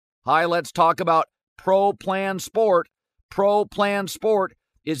Hi, let's talk about Pro Plan Sport. Pro Plan Sport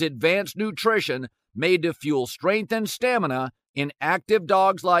is advanced nutrition made to fuel strength and stamina in active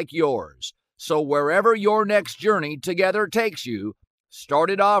dogs like yours. So wherever your next journey together takes you, start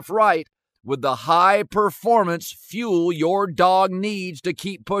it off right with the high performance fuel your dog needs to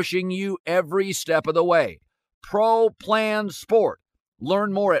keep pushing you every step of the way. Pro Plan Sport.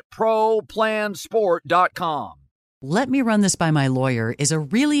 Learn more at ProPlansport.com. "Let me run this by my lawyer" is a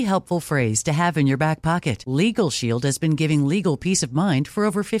really helpful phrase to have in your back pocket. Legal Shield has been giving legal peace of mind for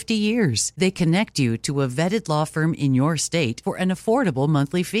over 50 years. They connect you to a vetted law firm in your state for an affordable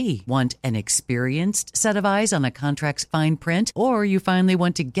monthly fee. Want an experienced set of eyes on a contract's fine print? Or you finally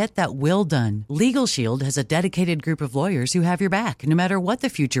want to get that will done? Legal Shield has a dedicated group of lawyers who have your back, no matter what the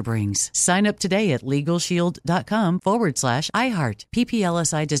future brings. Sign up today at LegalShield.com/iHeart.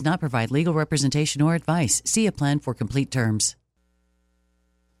 PPLSI does not provide legal representation or advice. See a plan for complete terms.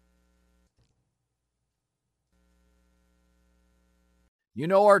 You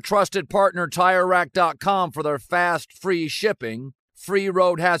know our trusted partner TireRack.com for their fast, free shipping, free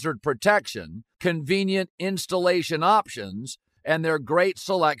road hazard protection, convenient installation options, and their great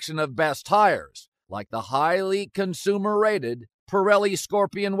selection of best tires, like the highly consumer-rated Pirelli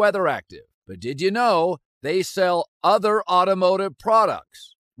Scorpion Weather Active. But did you know they sell other automotive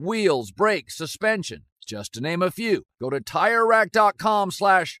products? Wheels, brakes, suspension, just to name a few. Go to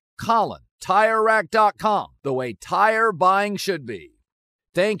TireRack.com/Colin. TireRack.com, the way tire buying should be.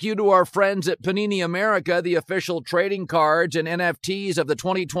 Thank you to our friends at Panini America, the official trading cards and NFTs of the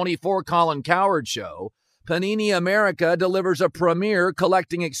 2024 Colin Cowherd Show. Panini America delivers a premier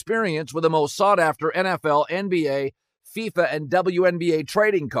collecting experience with the most sought-after NFL, NBA, FIFA, and WNBA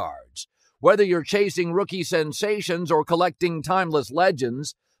trading cards. Whether you're chasing rookie sensations or collecting timeless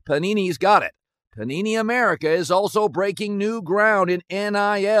legends, Panini's got it. Panini America is also breaking new ground in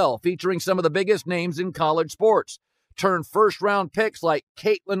NIL, featuring some of the biggest names in college sports. Turn first-round picks like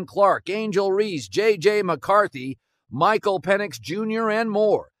Caitlin Clark, Angel Reese, J.J. McCarthy, Michael Penix Jr., and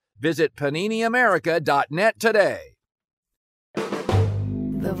more. Visit PaniniAmerica.net today.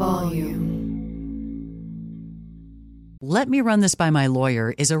 The volume. "Let me run this by my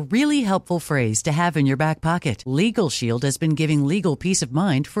lawyer" is a really helpful phrase to have in your back pocket. Legal Shield has been giving legal peace of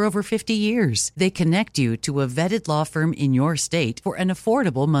mind for over 50 years. They connect you to a vetted law firm in your state for an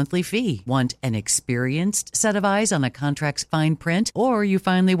affordable monthly fee. Want an experienced set of eyes on a contract's fine print? Or you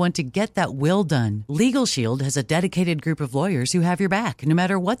finally want to get that will done? Legal Shield has a dedicated group of lawyers who have your back, no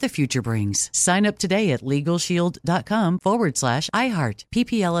matter what the future brings. Sign up today at LegalShield.com/iHeart.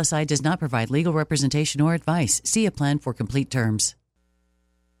 PPLSI does not provide legal representation or advice. See a plan for complete terms.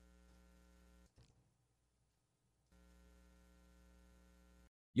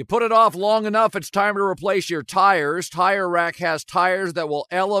 You put it off long enough, it's time to replace your tires. Tire Rack has tires that will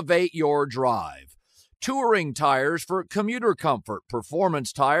elevate your drive. Touring tires for commuter comfort,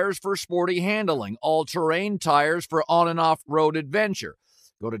 performance tires for sporty handling, all-terrain tires for on- and off-road adventure.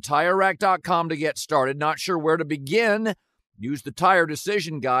 Go to TireRack.com to get started. Not sure where to begin? Use the Tire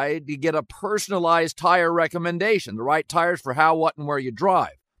Decision Guide to get a personalized tire recommendation, the right tires for how, what, and where you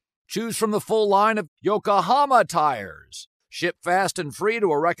drive. Choose from the full line of Yokohama tires. Ship fast and free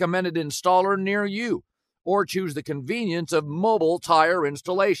to a recommended installer near you. Or choose the convenience of mobile tire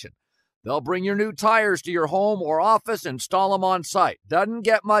installation. They'll bring your new tires to your home or office and install them on site. Doesn't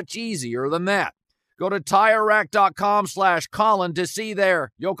get much easier than that. Go to TireRack.com/Colin to see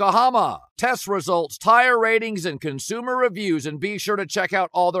their Yokohama test results, tire ratings, and consumer reviews, and be sure to check out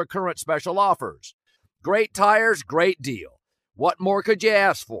all their current special offers. Great tires, great deal. What more could you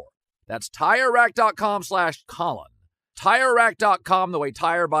ask for? That's TireRack.com/Colin. TireRack.com, the way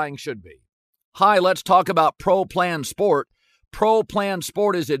tire buying should be. Hi, let's talk about Pro Plan Sport. Pro Plan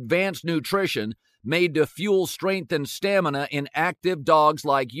Sport is advanced nutrition made to fuel strength and stamina in active dogs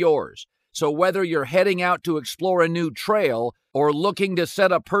like yours. So whether you're heading out to explore a new trail or looking to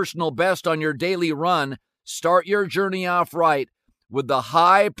set a personal best on your daily run, start your journey off right with the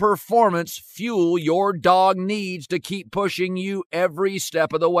high-performance fuel your dog needs to keep pushing you every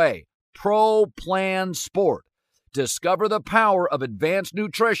step of the way. Pro Plan Sport. Discover the power of advanced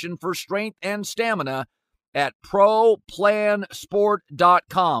nutrition for strength and stamina at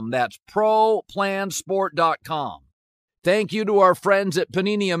ProPlansport.com. That's ProPlansport.com. Thank you to our friends at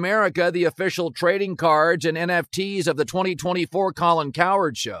Panini America, the official trading cards and NFTs of the 2024 Colin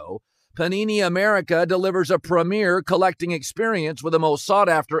Cowherd Show. Panini America delivers a premier collecting experience with the most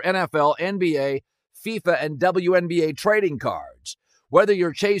sought-after NFL, NBA, FIFA, and WNBA trading cards. Whether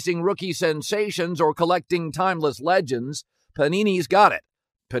you're chasing rookie sensations or collecting timeless legends, Panini's got it.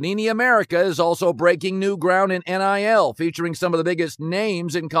 Panini America is also breaking new ground in NIL, featuring some of the biggest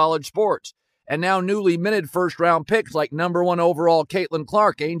names in college sports. And now newly minted first-round picks like number 1 overall Caitlin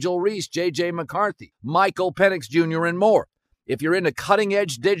Clark, Angel Reese, J.J. McCarthy, Michael Penix Jr., and more. If you're into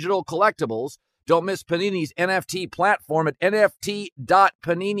cutting-edge digital collectibles, don't miss Panini's NFT platform at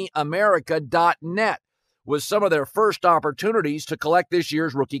nft.paniniamerica.net with some of their first opportunities to collect this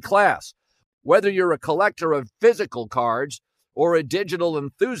year's rookie class. Whether you're a collector of physical cards or a digital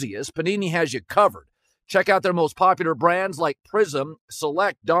enthusiast, Panini has you covered. Check out their most popular brands like Prism,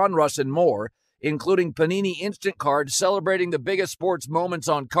 Select, Donruss, and more, including Panini Instant Cards celebrating the biggest sports moments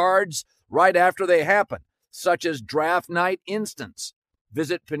on cards right after they happen, such as Draft Night Instants.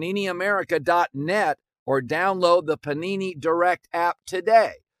 Visit PaniniAmerica.net or download the Panini Direct app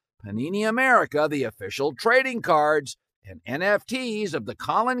today. Panini America, the official trading cards and NFTs of the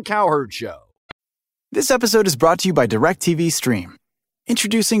Colin Cowherd Show. This episode is brought to you by DirecTV Stream.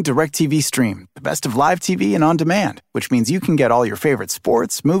 Introducing DirecTV Stream, the best of live TV and on demand, which means you can get all your favorite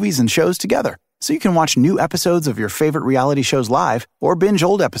sports, movies, and shows together. So you can watch new episodes of your favorite reality shows live or binge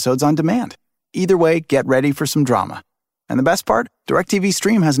old episodes on demand. Either way, get ready for some drama. And the best part? DirecTV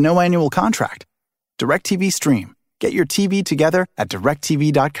Stream has no annual contract. DirecTV Stream. Get your TV together at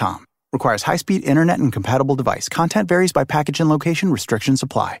directtv.com. Requires high-speed internet and compatible device. Content varies by package and location. Restrictions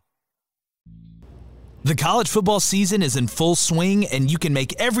apply. The college football season is in full swing, and you can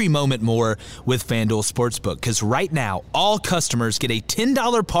make every moment more with FanDuel Sportsbook. Because right now, all customers get a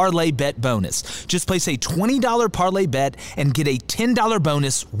 $10 parlay bet bonus. Just place a $20 parlay bet and get a $10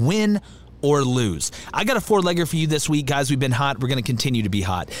 bonus win or lose. I got a four-legger for you this week, guys. We've been hot. We're going to continue to be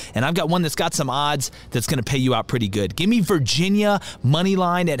hot. And I've got one that's got some odds that's going to pay you out pretty good. Give me Virginia money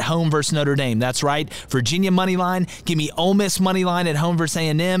line at home versus Notre Dame. That's right, Virginia money line. Give me Ole Miss money line at home versus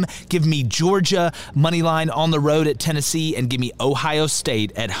A&M. Give me Georgia money line on the road at Tennessee, and give me Ohio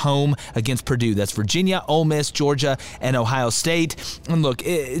State at home against Purdue. That's Virginia, Ole Miss, Georgia, and Ohio State. And look,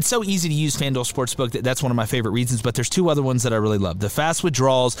 it's so easy to use FanDuel Sportsbook. That's one of my favorite reasons, but there's two other ones that I really love. The fast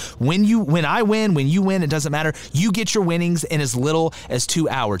withdrawals. When I win, when you win, it doesn't matter. You get your winnings in as little as 2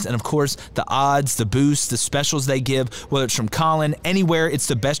 hours. And of course, the odds, the boosts, the specials they give, whether it's from Colin, anywhere, it's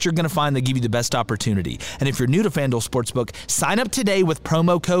the best you're going to find. They give you the best opportunity. And if you're new to FanDuel Sportsbook, sign up today with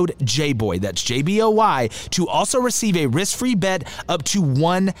promo code JBOY, that's JBOY, to also receive a risk-free bet up to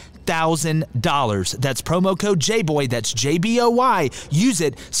 $1,000. That's promo code JBOY, that's JBOY. Use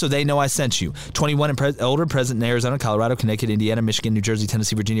it so they know I sent you. 21 and older, present in Arizona, Colorado, Connecticut, Indiana, Michigan, New Jersey,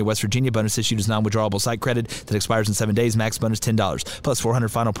 Tennessee, Virginia, West Virginia. Bonus issued is non-withdrawable site credit that expires in 7 days. Max bonus $10. Plus $400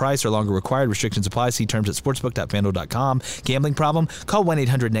 final price or longer required. Restrictions apply. See terms at sportsbook.fanduel.com. Gambling problem? Call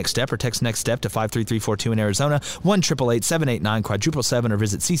 1-800-NEXT-STEP or text NEXT STEP to 53342 in Arizona, 1-888-789-QUADRUPLE-7 or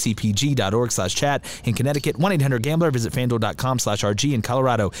visit ccpg.org/chat in Connecticut, 1-800-GAMBLER. Visit fanduel.com/RG in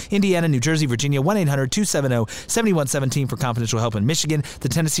Colorado, Indiana, New Jersey, Virginia, 1-800-270-7117 for confidential help in Michigan. The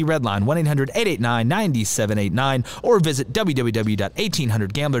Tennessee Red Line, 1-800-889-9789 or visit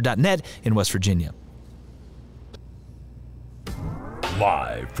www.1800gambler.net in West Virginia.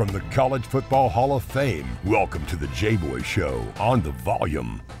 Live from the College Football Hall of Fame, welcome to the Jboy Show on The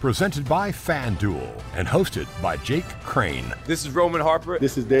Volume, presented by FanDuel and hosted by Jake Crane. This is Roman Harper.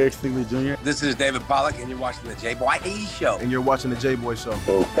 This is Derek Stingley Jr. This is David Pollack, and you're watching the Jboy Show. And you're watching the Jboy Show.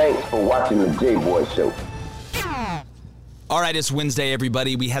 And thanks for watching the Jboy Show. All right, it's Wednesday,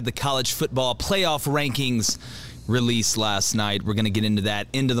 everybody. We had the college football playoff rankings released last night. We're going to get into that,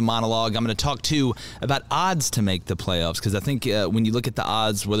 into the monologue. I'm going to talk, too, about odds to make the playoffs, because I think when you look at the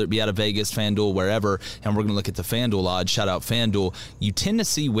odds, whether it be out of Vegas, FanDuel, wherever, and we're going to look at the FanDuel odds, shout out FanDuel, you tend to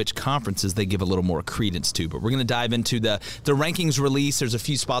see which conferences they give a little more credence to. But we're going to dive into the rankings release. There's a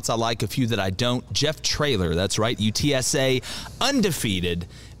few spots I like, a few that I don't. Jeff Traylor, that's right, UTSA, undefeated,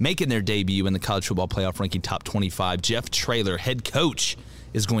 making their debut in the college football playoff ranking top 25. Jeff Traylor, head coach,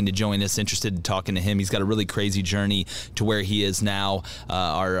 is going to join us. Interested in talking to him. He's got a really crazy journey to where he is now.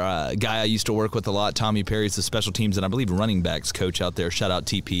 Our guy I used to work with a lot, Tommy Perry, is the special teams and I believe running backs coach out there. Shout out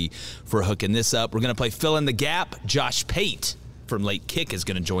TP for hooking this up. We're going to play Fill in the Gap. Josh Pate from Late Kick is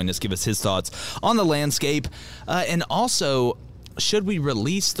going to join us, give us his thoughts on the landscape. And also, should we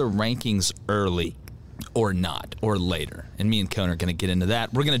release the rankings early or not, or later? And me and Cone are going to get into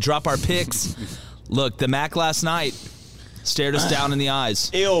that. We're going to drop our picks. Look, the MAC last night stared us down in the eyes.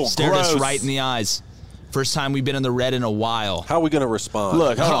 Ew, stared gross. us right in the eyes. First time we've been in the red in a while. How are we going to respond?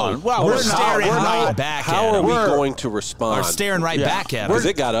 Look, hold on. Wow, we're staring right back at How him. are we going to respond? We're staring right back at him. Because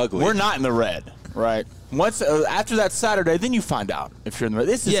it got ugly. We're not in the red, right? Once after that Saturday, then you find out if you're in the.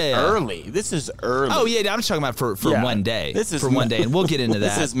 This is early. This is early. Oh yeah, I'm just talking about for one day. This is for one day, and we'll get into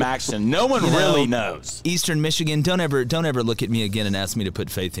that. This is Maxton. No one really knows. Eastern Michigan, don't ever look at me again and ask me to put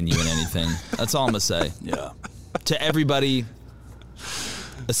faith in you in anything. That's all I'm gonna say. Yeah. To everybody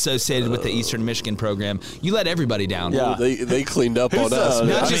associated with the Eastern Michigan program, you let everybody down. Yeah, they cleaned up on us.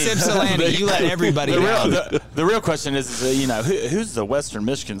 Not just Ypsilanti, you let everybody down. The real question is who's the Western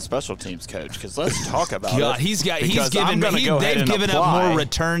Michigan special teams coach? Because let's talk about it. They've given up more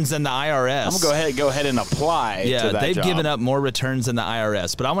returns than the IRS. I'm gonna go ahead and apply. Yeah, to that they've job. given up more returns than the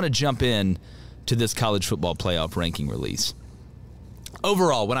IRS. But I want to jump in to this college football playoff ranking release.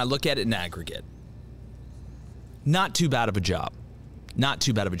 Overall, when I look at it in aggregate, not too bad of a job. Not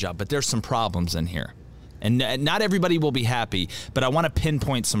too bad of a job, but there's some problems in here. And not everybody will be happy, but I want to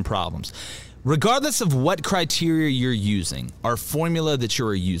pinpoint some problems. Regardless of what criteria you're using, or formula that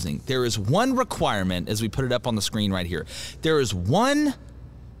you're using, there is one requirement, as we put it up on the screen right here. There is one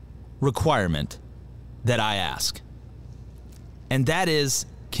requirement that I ask, and that is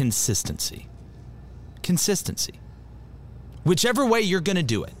consistency. Consistency. Whichever way you're going to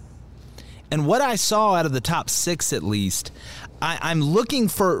do it. And what I saw out of the top 6 at least, I'm looking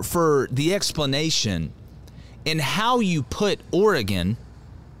for the explanation in how you put Oregon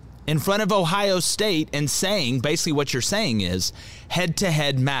in front of Ohio State and saying, basically what you're saying is,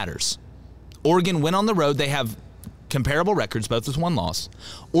 head-to-head matters. Oregon went on the road. They have comparable records, both with 1 loss.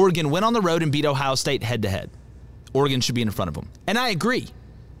 Oregon went on the road and beat Ohio State head-to-head. Oregon should be in front of them. And I agree.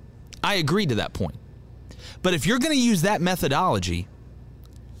 I agree to that point. But if you're going to use that methodology,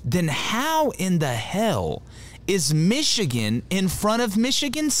 then how in the hell is Michigan in front of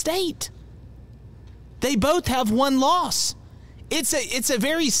Michigan State? They both have 1 loss. It's a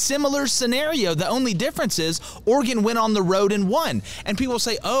very similar scenario. The only difference is Oregon went on the road and won. And people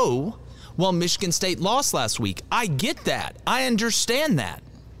say, oh, well, Michigan State lost last week. I get that. I understand that.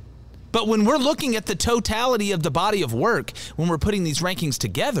 But when we're looking at the totality of the body of work, when we're putting these rankings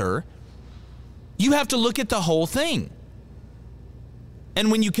together, you have to look at the whole thing. And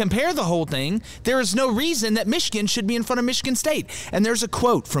when you compare the whole thing, there is no reason that Michigan should be in front of Michigan State. And there's a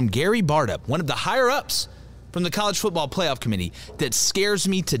quote from Gary Bartup, one of the higher-ups from the College Football Playoff Committee, that scares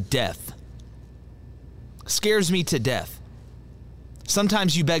me to death. Scares me to death.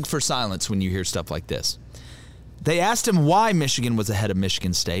 Sometimes you beg for silence when you hear stuff like this. They asked him why Michigan was ahead of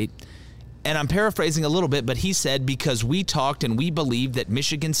Michigan State. And I'm paraphrasing a little bit, but he said, because we talked and we believe that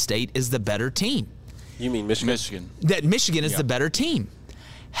Michigan State is the better team. You mean Michigan? That Michigan is the better team.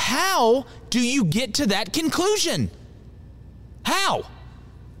 How do you get to that conclusion? How?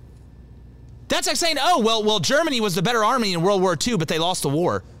 That's like saying, oh, well, Germany was the better army in World War II, but they lost the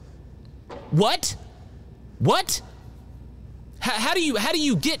war. What? What? How do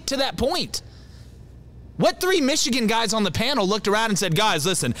you get to that point? What 3 Michigan guys on the panel looked around and said, guys,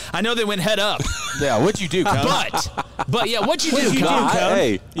 listen, I know they went head up. Yeah, what'd you do, Cone? But yeah, what'd you do, Cone?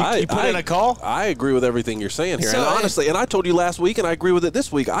 Hey, you put in a call? I agree with everything you're saying here. So, and honestly, and I told you last week, and I agree with it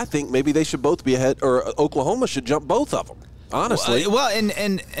this week, I think maybe they should both be ahead, or Oklahoma should jump both of them. Honestly. Well,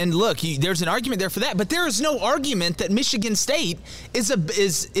 and look, there's an argument there for that, but there is no argument that Michigan State isn't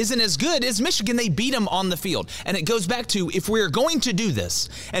as good as Michigan. They beat them on the field. And it goes back to, if we're going to do this,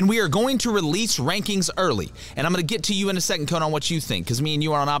 and we are going to release rankings early, and I'm going to get to you in a second, Cone, on what you think, because me and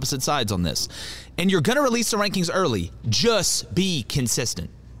you are on opposite sides on this, and you're going to release the rankings early, just be consistent.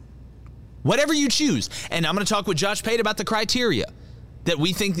 Whatever you choose. And I'm going to talk with Josh Pate about the criteria that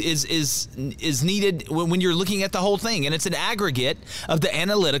we think is needed when you're looking at the whole thing. And it's an aggregate of the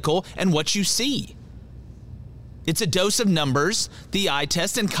analytical and what you see. It's a dose of numbers, the eye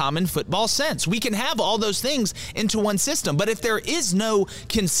test, and common football sense. We can have all those things into one system, but if there is no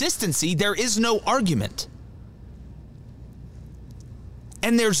consistency, there is no argument.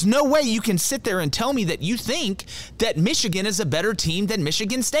 And there's no way you can sit there and tell me that you think that Michigan is a better team than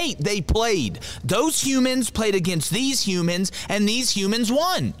Michigan State. They played. Those humans played against these humans, and these humans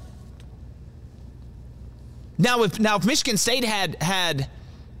won. Now, if Michigan State had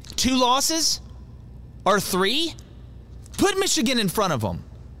 2 losses or 3, put Michigan in front of them.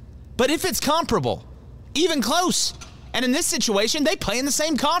 But if it's comparable, even close, and in this situation, they play in the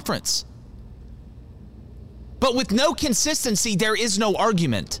same conference. But with no consistency, there is no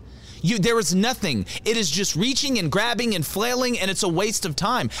argument. There is nothing. It is just reaching and grabbing and flailing, and it's a waste of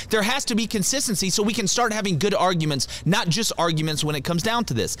time. There has to be consistency so we can start having good arguments, not just arguments when it comes down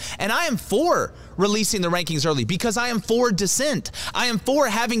to this. And I am for releasing the rankings early because I am for dissent. I am for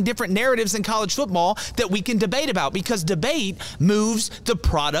having different narratives in college football that we can debate about, because debate moves the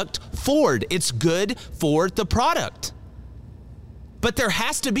product forward. It's good for the product. but there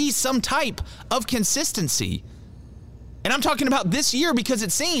has to be some type of consistency. And I'm talking about this year because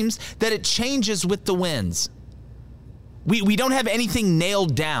it seems that it changes with the wins. We don't have anything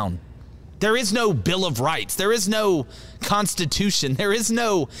nailed down. There is no Bill of Rights. There is no Constitution. There is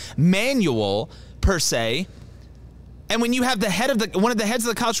no manual per se. And when you have one of the heads of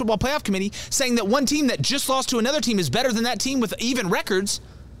the College Football Playoff Committee saying that one team that just lost to another team is better than that team with even records,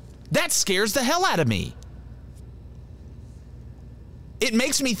 that scares the hell out of me. It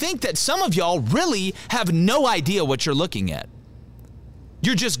makes me think that some of y'all really have no idea what you're looking at.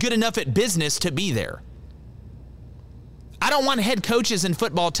 You're just good enough at business to be there. I don't want head coaches in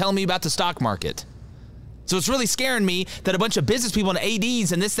football telling me about the stock market. So it's really scaring me that a bunch of business people and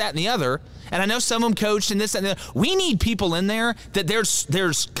ADs and this, that, and the other, and I know some of them coached and this, that, and the other. We need people in there that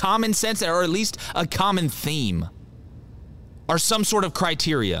there's common sense or at least a common theme or some sort of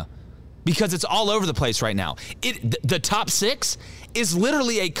criteria, because it's all over the place right now. The top 6 is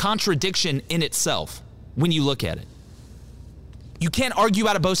literally a contradiction in itself when you look at it. You can't argue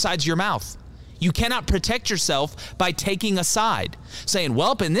out of both sides of your mouth. You cannot protect yourself by taking a side, saying,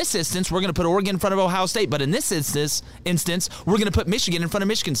 well, in this instance, we're going to put Oregon in front of Ohio State, but in this instance, we're going to put Michigan in front of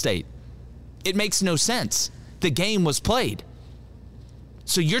Michigan State. It makes no sense. The game was played.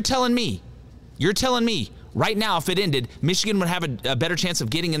 So you're telling me right now, if it ended, Michigan would have a better chance of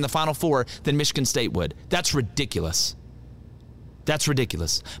getting in the Final Four than Michigan State would. That's ridiculous. That's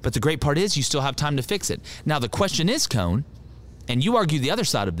ridiculous. But the great part is you still have time to fix it. Now, the question is, Cone, and you argue the other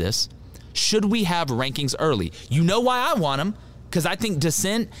side of this, should we have rankings early? You know why I want them, because I think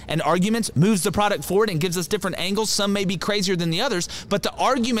dissent and arguments moves the product forward and gives us different angles. Some may be crazier than the others, but the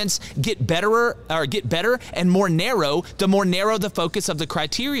arguments get better and more narrow the more narrow the focus of the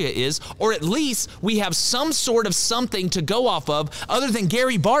criteria is, or at least we have some sort of something to go off of other than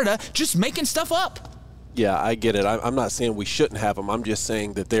Gary Barta just making stuff up. Yeah, I get it. I'm not saying we shouldn't have them. I'm just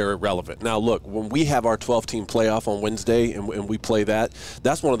saying that they're irrelevant. Now, look, when we have our 12-team playoff on Wednesday and we play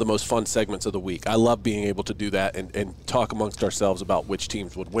that's one of the most fun segments of the week. I love being able to do that and talk amongst ourselves about which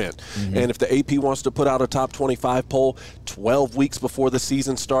teams would win. Mm-hmm. And if the AP wants to put out a top 25 poll 12 weeks before the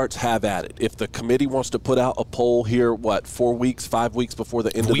season starts, have at it. If the committee wants to put out a poll here, 5 weeks before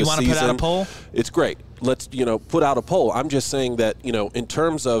the end of the season. We want to put out a poll? It's great. Let's, put out a poll. I'm just saying that, in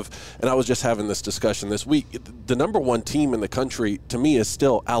terms of, and I was just having this discussion this week, the number one team in the country to me is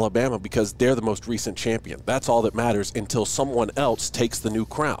still Alabama because they're the most recent champion. That's all that matters until someone else takes the new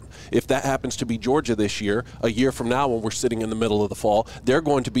crown. If that happens to be Georgia this year, a year from now when we're sitting in the middle of the fall, they're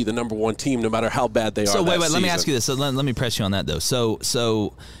going to be the number one team no matter how bad they are. So wait, let me ask you this. So let me press you on that though.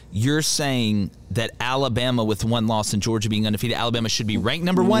 So you're saying that Alabama with one loss and Georgia being undefeated, Alabama should be ranked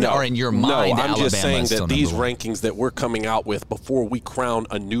number one, or in your mind, I'm Alabama just saying that these one? rankings that we're coming out with before we crown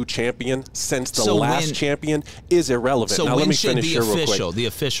a new champion since the last champion is irrelevant. So now, when let me should finish here real quick. The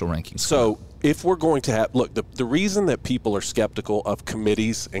official rankings? So if we're going to have, look, the reason that people are skeptical of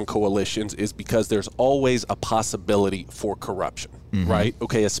committees and coalitions is because there's always a possibility for corruption, right?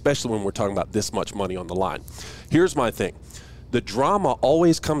 Okay, especially when we're talking about this much money on the line. Here's my thing. The drama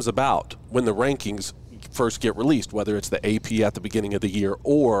always comes about when the rankings first get released, whether it's the AP at the beginning of the year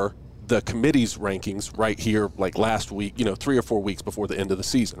or the committee's rankings right here, like last week, 3 or 4 weeks before the end of the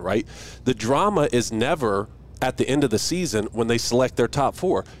season, right? The drama is never at the end of the season when they select their top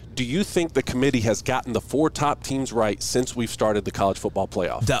 4. Do you think the committee has gotten the 4 top teams right since we've started the college football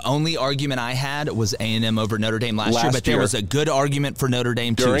playoff? The only argument I had was A&M over Notre Dame last year, but there was a good argument for Notre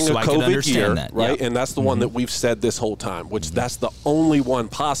Dame too, so I could understand that. Right, yeah. And that's the one that we've said this whole time, which that's the only one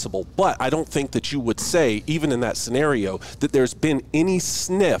possible. But I don't think that you would say, even in that scenario, that there's been any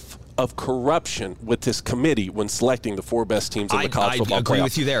sniff of corruption with this committee when selecting the 4 best teams in the college football playoff. I agree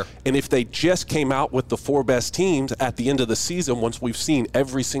with you there. And if they just came out with the 4 best teams at the end of the season, once we've seen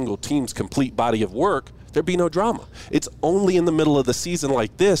every single team's complete body of work, there'd be no drama. It's only in the middle of the season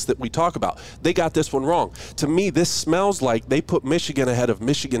like this that we talk about. They got this one wrong. To me, this smells like they put Michigan ahead of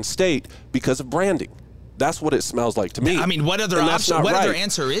Michigan State because of branding. That's what it smells like to me. I mean, what other option? What other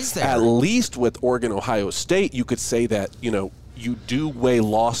answer is there? At least with Oregon, Ohio State, you could say that, you do weigh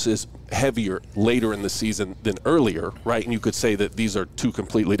losses heavier later in the season than earlier, right? And you could say that these are 2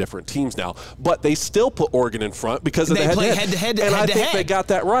 completely different teams now. But they still put Oregon in front because of the head-to-head. And I think they got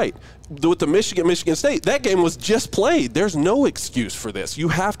that right. With the Michigan State, that game was just played. There's no excuse for this. You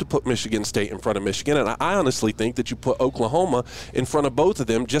have to put Michigan State in front of Michigan. And I honestly think that you put Oklahoma in front of both of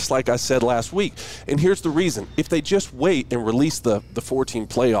them, just like I said last week. And here's the reason. If they just wait and release the 4-team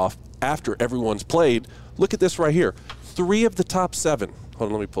playoff after everyone's played, look at this right here. 3 of the top 7. Hold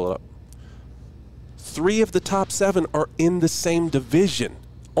on, let me pull it up. 3 of the top 7 are in the same division.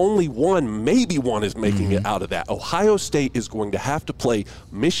 only one, maybe one, is making it out of that. Ohio State is going to have to play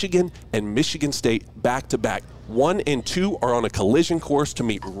Michigan and Michigan State back-to-back. 1 and 2 are on a collision course to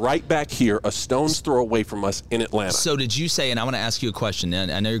meet right back here, a stone's throw away from us in Atlanta. So did you say, and I want to ask you a question,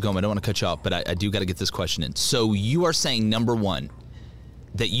 and I know you're going, I don't want to cut you off, but I do got to get this question in. So you are saying, number one,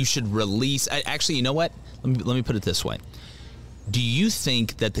 that you should release, actually, you know what? Let me put it this way. Do you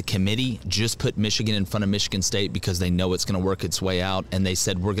think that the committee just put Michigan in front of Michigan State because they know it's going to work its way out, and they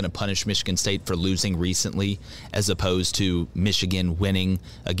said we're going to punish Michigan State for losing recently as opposed to Michigan winning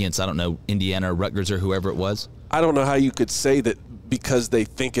against, I don't know, Indiana or Rutgers or whoever it was? I don't know how you could say that because they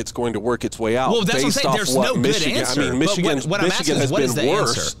think it's going to work its way out. Well, that's based what I'm saying. off There's no Michigan, good answer. I mean, Michigan has been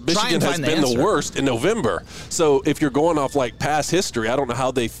worse. Michigan has been the worst in November. So if you're going off like past history, I don't know how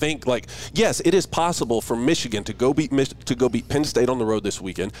they think. Like, yes, it is possible for Michigan to go beat Penn State on the road this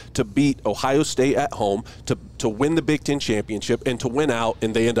weekend, to beat Ohio State at home, to win the Big Ten championship, and to win out,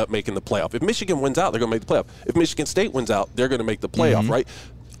 and they end up making the playoff. If Michigan wins out, they're going to make the playoff. If Michigan State wins out, they're going to make the playoff, right?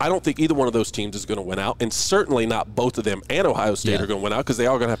 I don't think either one of those teams is going to win out, and certainly not both of them and Ohio State are going to win out because they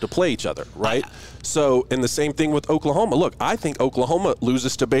are going to have to play each other, right? So, and the same thing with Oklahoma. Look, I think Oklahoma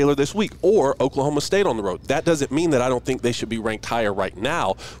loses to Baylor this week, or Oklahoma State on the road. That doesn't mean that I don't think they should be ranked higher right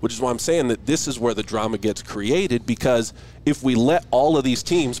now, which is why I'm saying that this is where the drama gets created, because if we let all of these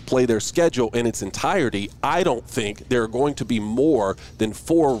teams play their schedule in its entirety, I don't think there are going to be more than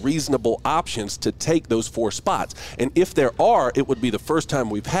 4 reasonable options to take those 4 spots. And if there are, it would be the first time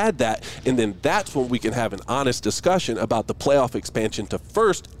we've had that, and then that's when we can have an honest discussion about the playoff expansion to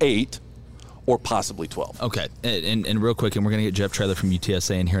first 8 or possibly 12. Okay, and real quick, and we're going to get Jeff Traylor from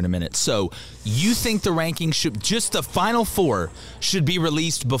UTSA in here in a minute. So you think the rankings should, just the Final 4, should be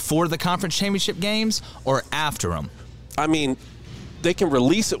released before the conference championship games or after them? I mean, they can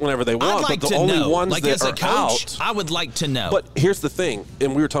release it whenever they want, but the only ones that as a are coach, out. I would like to know. But here's the thing,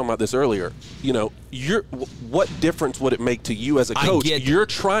 and we were talking about this earlier. You know, what difference would it make to you as a coach? You're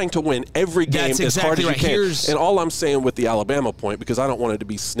trying to win every game as hard as you can. And all I'm saying with the Alabama point, because I don't want it to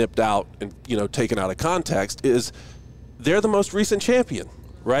be snipped out and taken out of context, is they're the most recent champion.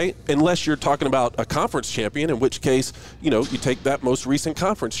 Right? Unless you're talking about a conference champion, in which case, you take that most recent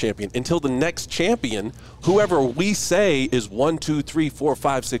conference champion. Until the next champion, whoever we say is 1, 2, 3, 4,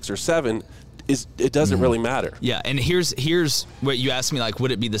 5, 6, or 7, it doesn't really matter. Yeah, and here's what you asked me, like,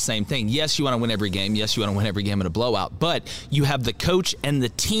 would it be the same thing? Yes, you want to win every game. Yes, you want to win every game in a blowout. But you have the coach and the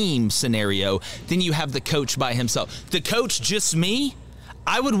team scenario. Then you have the coach by himself. The coach, just me?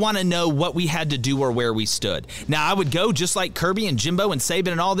 I would want to know what we had to do or where we stood. Now, I would go just like Kirby and Jimbo and Saban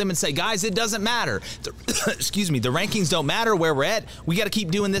and all of them and say, guys, it doesn't matter. Excuse me, the rankings don't matter where we're at. We got to keep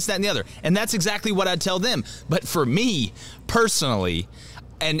doing this, that, and the other. And that's exactly what I'd tell them. But for me, personally,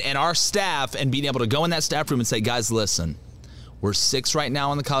 and our staff, and being able to go in that staff room and say, guys, listen, we're 6 right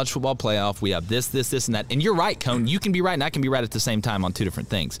now in the college football playoff. We have this, and that. And you're right, Cone. You can be right and I can be right at the same time on 2 different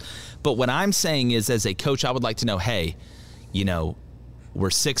things. But what I'm saying is, as a coach, I would like to know, hey, we're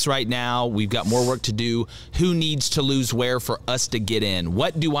 6 right now. We've got more work to do. Who needs to lose where for us to get in?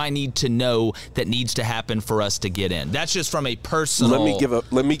 What do I need to know that needs to happen for us to get in? That's just from a personal.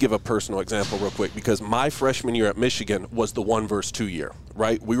 Let me give a personal example real quick, because my freshman year at Michigan was the 1 versus 2 year,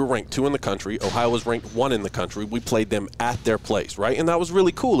 right? We were ranked 2 in the country. Ohio was ranked 1 in the country. We played them at their place, right? And that was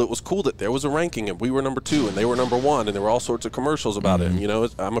really cool. It was cool that there was a ranking and we were number 2 and they were number 1, and there were all sorts of commercials about it.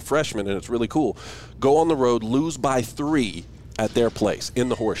 And, I'm a freshman and it's really cool. Go on the road, lose by 3 at their place in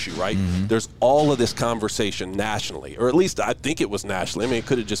the horseshoe, right? There's all of this conversation nationally, or at least I think it was nationally. I mean, it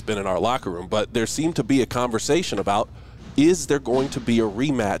could have just been in our locker room, but there seemed to be a conversation about, is there going to be a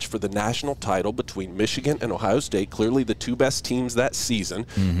rematch for the national title between Michigan and Ohio State, clearly the 2 best teams that season?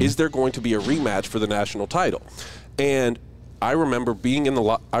 Is there going to be a rematch for the national title? And I remember being in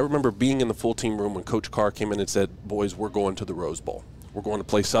the full team room when Coach Carr came in and said, boys, we're going to the Rose Bowl. We're going to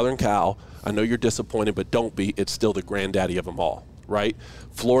play Southern Cal. I know you're disappointed, but don't be. It's still the granddaddy of them all, right?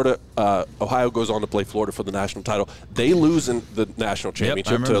 Ohio goes on to play Florida for the national title. They lose in the national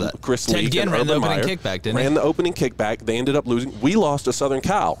championship to Chris Leak and Urban Meyer. Ran the opening kickback. They ended up losing. We lost to Southern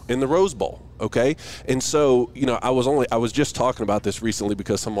Cal in the Rose Bowl. Okay, and so I was just talking about this recently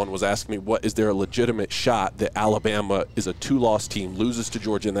because someone was asking me, is there a legitimate shot that Alabama is a 2-loss team, loses to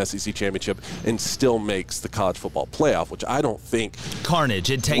Georgia in the SEC championship, and still makes the college football playoff? Which I don't think carnage.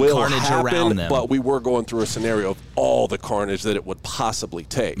 It'd take will carnage happen, around them. But we were going through a scenario of all the carnage that it would possibly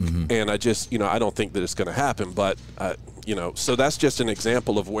take, and I just I don't think that it's going to happen. But so that's just an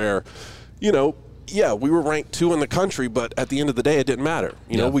example of where yeah, we were ranked 2 in the country, but at the end of the day, it didn't matter.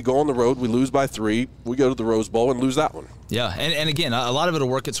 We go on the road, we lose by 3, we go to the Rose Bowl and lose that one. Yeah, and again, a lot of it will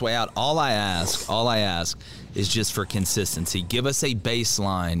work its way out. All I ask is just for consistency. Give us a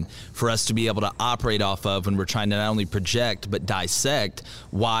baseline for us to be able to operate off of when we're trying to not only project but dissect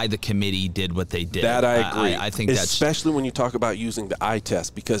why the committee did what they did. That I agree. I think that's especially when you talk about using the eye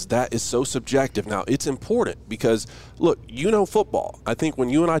test, because that is so subjective. Now, it's important because, look, you know football. I think when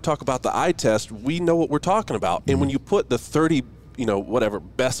you and I talk about the eye test, we know what we're talking about. And when you put the 30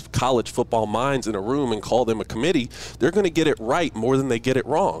 best college football minds in a room and call them a committee, they're going to get it right more than they get it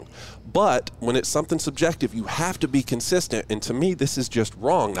wrong. But when it's something subjective, you have to be consistent. And to me, this is just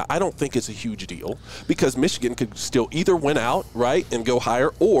wrong. Now, I don't think it's a huge deal because Michigan could still either win out, right, and go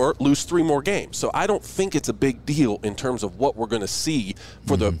higher or lose 3 more games. So I don't think it's a big deal in terms of what we're going to see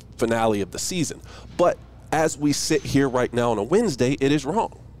for the finale of the season. But as we sit here right now on a Wednesday, it is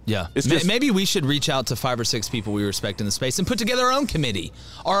wrong. Yeah. Maybe we should reach out to 5 or 6 people we respect in the space and put together our own committee,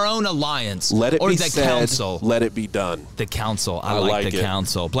 our own alliance. Let it or be the said, council. Let it be done. The council. I like the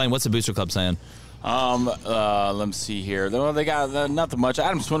council. Blaine, what's the Booster Club saying? Let me see here. They got nothing much.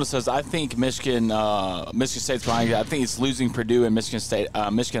 Adam Swindle says, I think Michigan State's behind. I think it's losing Purdue and Michigan State.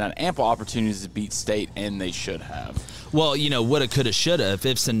 Michigan had ample opportunities to beat State, and they should have. Well, woulda, coulda, shoulda. If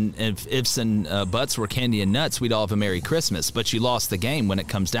ifs and buts were candy and nuts, we'd all have a Merry Christmas. But you lost the game when it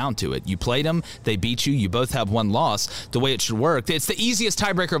comes down to it. You played them. They beat you. You both have one loss. The way it should work, it's the easiest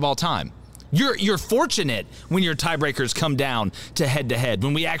tiebreaker of all time. You're fortunate when your tiebreakers come down to head-to-head.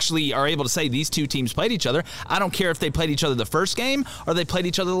 When we actually are able to say these two teams played each other, I don't care if they played each other the first game or they played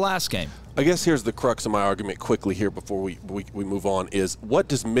each other the last game. I guess here's the crux of my argument quickly here before we move on is, what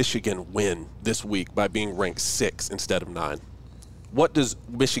does Michigan win this week by being ranked 6 instead of 9? What does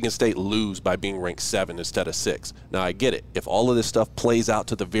Michigan State lose by being ranked 7 instead of 6? Now, I get it. If all of this stuff plays out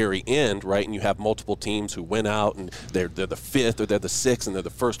to the very end, right, and you have multiple teams who win out and they're the 5th or they're the 6th and they're the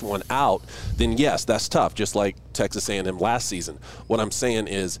first one out, then yes, that's tough, just like Texas A&M last season. What I'm saying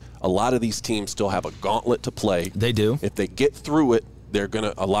is a lot of these teams still have a gauntlet to play. They do. If they get through it,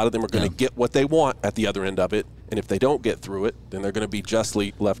 a lot of them are going to get what they want at the other end of it. And if they don't get through it, then they're going to be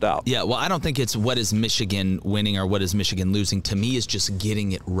justly left out. Yeah, well, I don't think it's what is Michigan winning or what is Michigan losing. To me, it's just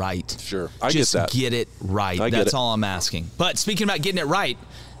getting it right. Sure, I just get that. Get it right. That's all I'm asking. But speaking about getting it right,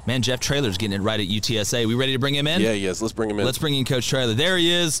 man, Jeff Traylor's getting it right at UTSA. We ready to bring him in? Yeah, he is. Let's bring him in. Let's bring in Coach Traylor. There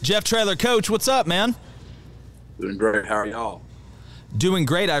he is. Jeff Traylor. Coach, what's up, man? Doing great. How are y'all? Doing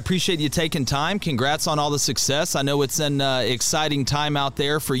great. I appreciate you taking time. Congrats on all the success. I know it's an exciting time out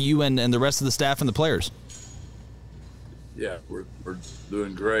there for you and the rest of the staff and the players. Yeah, we're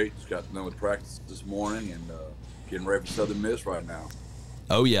doing great. Just got done with practice this morning and getting ready for Southern Miss right now.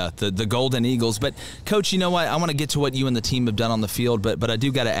 Oh, yeah, the Golden Eagles. But, Coach, you know what? I want to get to what you and the team have done on the field, but I do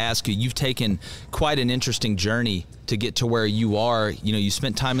got to ask you, you've taken quite an interesting journey to get to where you are. You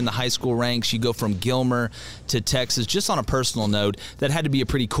spent time in the high school ranks. You go from Gilmer to Texas. Just on a personal note, that had to be a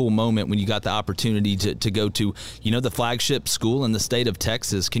pretty cool moment when you got the opportunity to go to, the flagship school in the state of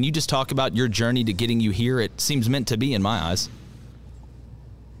Texas. Can you just talk about your journey to getting you here? It seems meant to be in my eyes.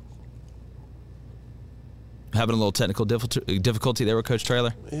 Having a little technical difficulty there with Coach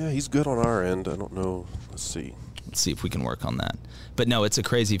Traylor? Yeah, he's good on our end. I don't know. Let's see if we can work on that. But no, it's a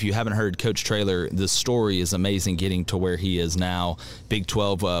crazy. If you haven't heard Coach Traylor, the story is amazing getting to where he is now. Big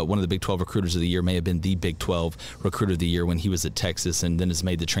 12, one of the Big 12 recruiters of the year, may have been the Big 12 recruiter of the year when he was at Texas, and then has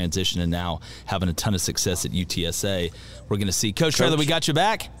made the transition and now having a ton of success at UTSA. We're going to see. Coach Traylor, we got you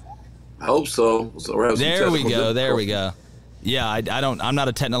back? I hope so. There we go. Yeah, I'm not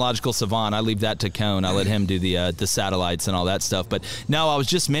a technological savant. I leave that to Cone. I let him do the satellites and all that stuff. But no, I was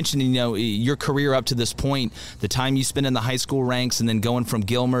just mentioning, your career up to this point, the time you spent in the high school ranks and then going from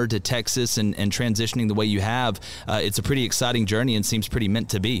Gilmer to Texas and transitioning the way you have. It's a pretty exciting journey and seems pretty meant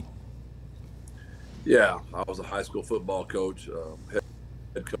to be. Yeah, I was a high school football coach, head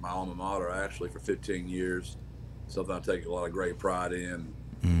coach of my alma mater actually for 15 years. Something I take a lot of great pride in.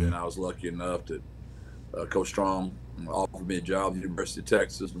 Mm-hmm. Then I was lucky enough to Coach Strong offered me a job at the University of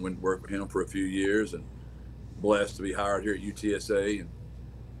Texas and went to work with him for a few years, and blessed to be hired here at UTSA in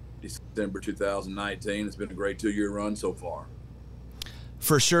December 2019. It's been a great 2-year run so far.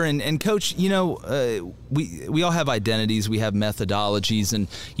 For sure. And Coach, we all have identities, we have methodologies, and,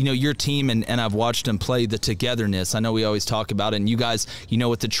 your team, and I've watched them play the togetherness. I know we always talk about it, and you guys,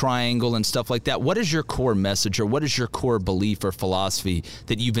 with the triangle and stuff like that. What is your core message, or what is your core belief or philosophy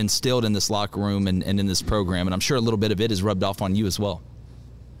that you've instilled in this locker room and in this program? And I'm sure a little bit of it is rubbed off on you as well.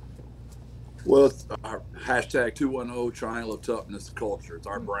 Well, it's our hashtag 210 Triangle of Toughness culture. It's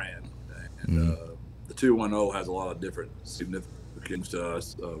our brand. And the 210 has a lot of different significance to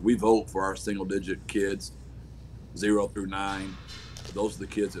us. We vote for our single-digit kids, 0 through 9. Those are the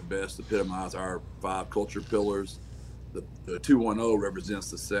kids that best epitomize our 5 culture pillars. the 210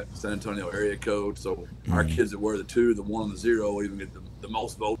 represents the San Antonio area code. So our kids that wear the 2, the 1, and the 0 even get the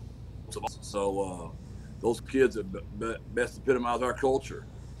most votes. So those kids have best epitomize our culture.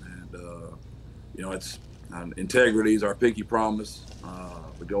 And, it's integrity is our pinky promise.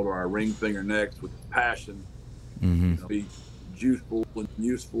 We go to our ring finger next with passion. Be juiceful and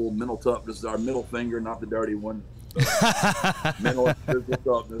useful. Mental toughness is our middle finger, not the dirty one. Mental and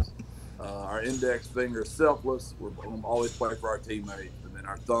physical toughness. Our index finger is selfless. We're going to always play for our teammates. And then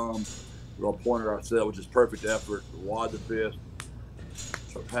our thumb, we're going to point at ourselves, which is perfect effort. Wad the fist,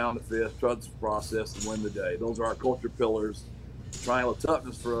 pound the fist, trust the process, and win the day. Those are our culture pillars. Triangle of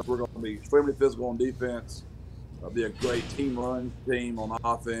toughness for us. We're going to be extremely physical on defense. Be a great team run team on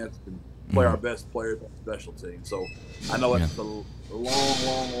offense, and play our best players on special teams. So I know it's a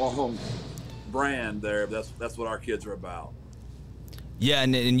long brand there. But that's what our kids are about. Yeah,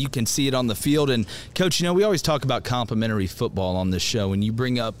 and you can see it on the field. And, Coach, we always talk about complimentary football on this show, and you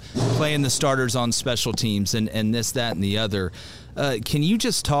bring up playing the starters on special teams and this, that, and the other. Can you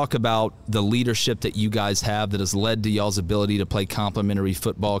just talk about the leadership that you guys have that has led to y'all's ability to play complimentary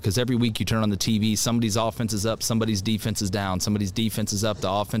football? Because every week you turn on the TV, somebody's offense is up, somebody's defense is down, somebody's defense is up,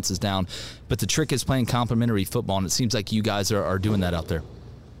 the offense is down. But the trick is playing complimentary football, and it seems like you guys are doing that out there.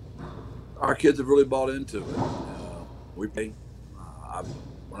 Our kids have really bought into it. We play.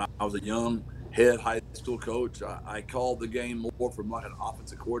 When I was a young head high school coach, I called the game more from like an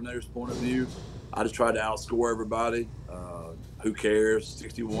offensive coordinator's point of view. I just tried to outscore everybody. Who cares?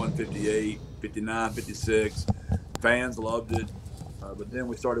 61, 58, 59, 56. Fans loved it. But then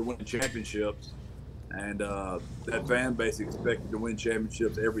we started winning championships, and that fan base expected to win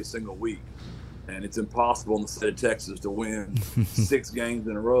championships every single week. And it's impossible in the state of Texas to win 6 games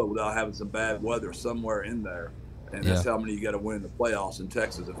in a row without having some bad weather somewhere in there. And that's how many you got to win in the playoffs in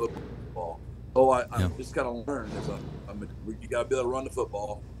Texas in football. So I just kind of learned. You got to be able to run the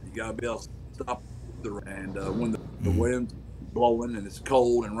football. You got to be able to stop and when the wind's blowing and it's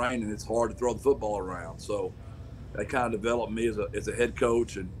cold and raining, it's hard to throw the football around. So that kind of developed me as a head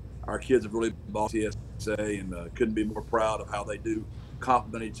coach, and our kids have really bought TSA, and couldn't be more proud of how they do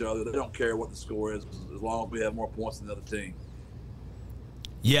compliment each other. They don't care what the score is as long as we have more points than the other team.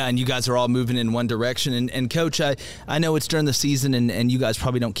 Yeah, and you guys are all moving in one direction. And Coach, I know it's during the season, and you guys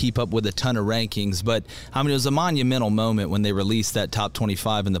probably don't keep up with a ton of rankings, but it was a monumental moment when they released that top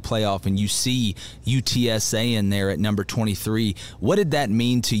 25 in the playoff, and you see UTSA in there at number 23. What did that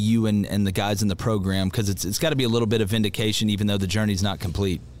mean to you and the guys in the program? Because it's got to be a little bit of vindication, even though the journey's not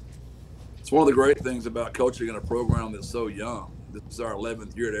complete. It's one of the great things about coaching in a program that's so young. This is our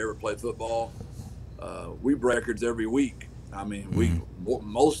 11th year to ever play football. We break records every week. I mean,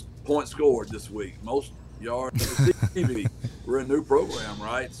 most points scored this week, most yards on the TV. We're a new program,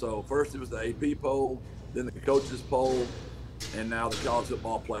 right? So first it was the AP poll, then the coaches poll, and now the college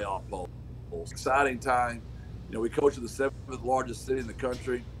football playoff poll. Exciting time. We coach in the 7th largest city in the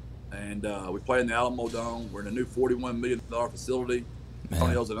country, and we play in the Alamo Dome. We're in a new $41 million facility.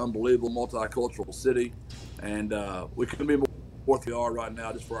 Antonio's an unbelievable multicultural city, and we couldn't be more than we are right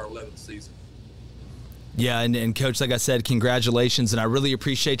now just for our 11th season. Yeah, and Coach, like I said, congratulations, and I really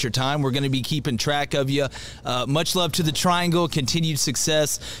appreciate your time. We're going to be keeping track of you. Much love to the Triangle, continued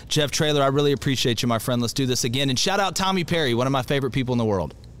success. Jeff Traylor, I really appreciate you, my friend. Let's do this again. And shout out Tommy Perry, one of my favorite people in the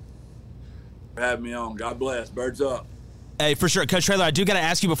world. Have me on. God bless. Birds up. Hey, for sure. Coach Traylor, I do got to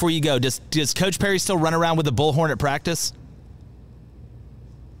ask you before you go, does Coach Perry still run around with a bullhorn at practice?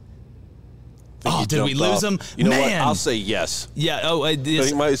 Oh, did we lose him? You know what? I'll say yes. Yeah.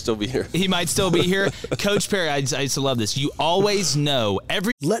 He might still be here. He might still be here. Coach Perry, I used to love this. You always know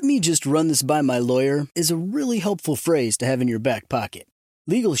every. Let me just run this by my lawyer is a really helpful phrase to have in your back pocket.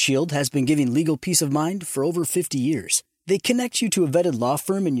 Legal Shield has been giving legal peace of mind for over 50 years. They connect you to a vetted law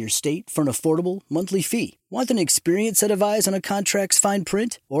firm in your state for an affordable monthly fee. Want an experienced set of eyes on a contract's fine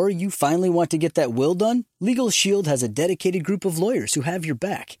print? Or you finally want to get that will done? Legal Shield has a dedicated group of lawyers who have your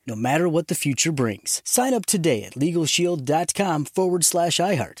back, no matter what the future brings. Sign up today at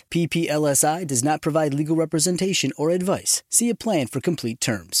LegalShield.com/iHeart. PPLSI does not provide legal representation or advice. See a plan for complete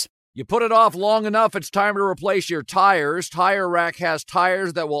terms. You put it off long enough, it's time to replace your tires. Tire Rack has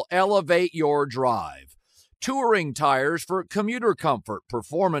tires that will elevate your drive. Touring tires for commuter comfort,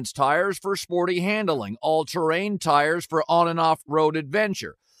 performance tires for sporty handling, all-terrain tires for on- and off-road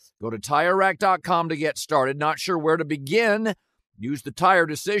adventure. Go to TireRack.com to get started. Not sure where to begin? Use the Tire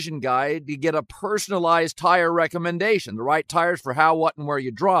Decision Guide to get a personalized tire recommendation, the right tires for how, what, and where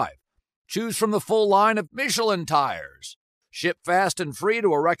you drive. Choose from the full line of Michelin tires. Ship fast and free to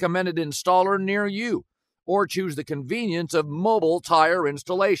a recommended installer near you. Or choose the convenience of mobile tire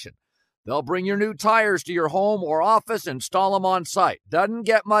installation. They'll bring your new tires to your home or office and install them on site. Doesn't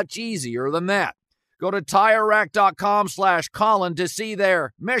get much easier than that. Go to TireRack.com/Colin to see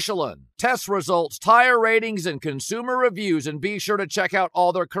their Michelin, test results, tire ratings, and consumer reviews, and be sure to check out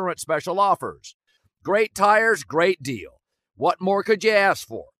all their current special offers. Great tires, great deal. What more could you ask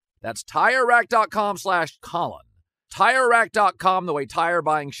for? That's TireRack.com/Colin. TireRack.com, the way tire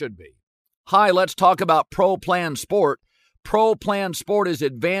buying should be. Hi, let's talk about Pro Plan Sport. Pro Plan Sport is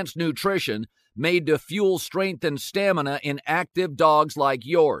advanced nutrition made to fuel strength and stamina in active dogs like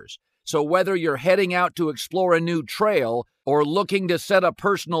yours. So whether you're heading out to explore a new trail or looking to set a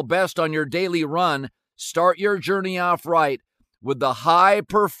personal best on your daily run, start your journey off right with the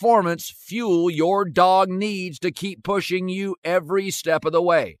high-performance fuel your dog needs to keep pushing you every step of the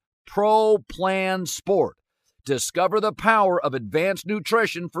way. Pro Plan Sport. Discover the power of advanced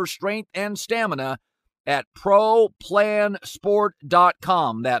nutrition for strength and stamina at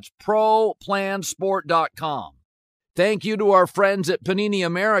ProPlansport.com. That's ProPlansport.com. Thank you to our friends at Panini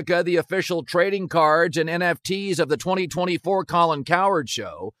America, the official trading cards and NFTs of the 2024 Colin Cowherd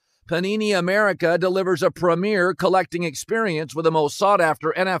Show. Panini America delivers a premier collecting experience with the most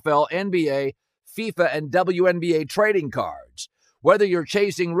sought-after NFL, NBA, FIFA, and WNBA trading cards. Whether you're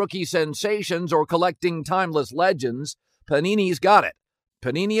chasing rookie sensations or collecting timeless legends, Panini's got it.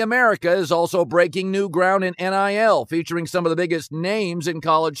 Panini America is also breaking new ground in NIL, featuring some of the biggest names in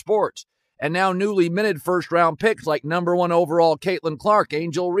college sports. And now newly minted first-round picks like number 1 overall Caitlin Clark,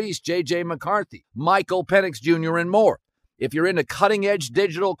 Angel Reese, J.J. McCarthy, Michael Penix Jr., and more. If you're into cutting-edge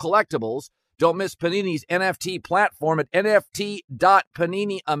digital collectibles, don't miss Panini's NFT platform at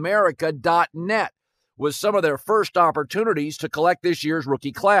nft.paniniamerica.net with some of their first opportunities to collect this year's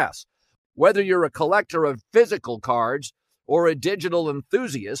rookie class. Whether you're a collector of physical cards or a digital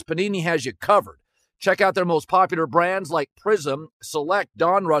enthusiast, Panini has you covered. Check out their most popular brands like Prism, Select,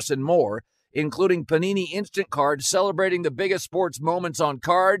 Donruss, and more, including Panini Instant Cards celebrating the biggest sports moments on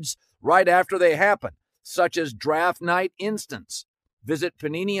cards right after they happen, such as Draft Night Instants. Visit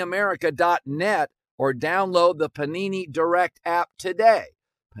PaniniAmerica.net or download the Panini Direct app today.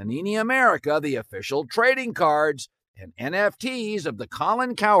 Panini America, the official trading cards and NFTs of the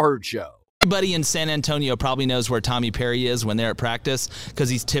Colin Cowherd Show. Everybody in San Antonio probably knows where Tommy Perry is when they're at practice because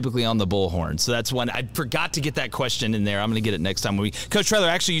he's typically on the bullhorn. So that's one. I forgot to get that question in there. I'm going to get it next time. Coach Traylor,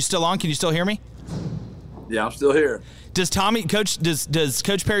 actually, you still on? Can you still hear me? Yeah, I'm still here. Does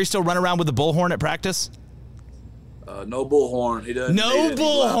Coach Perry still run around with the bullhorn at practice? No bullhorn. He doesn't. No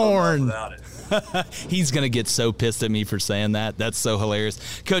bullhorn. Without it. He's going to get so pissed at me for saying that. That's so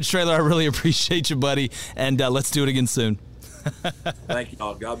hilarious. Coach Traylor, I really appreciate you, buddy, and let's do it again soon. Thank you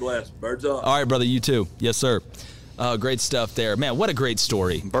all. God bless. Birds up. All right, brother. You too. Yes, sir. Great stuff there. Man, what a great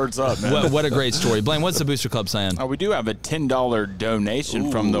story. Birds up, man. What a great story. Blaine, what's the Booster Club saying? We do have a $10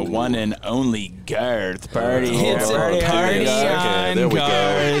 donation from the one and only Garth. Party on Garth.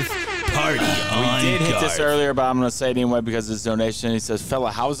 Party on. We did hit this earlier, but I'm going to say it anyway because of his donation. He says, fella,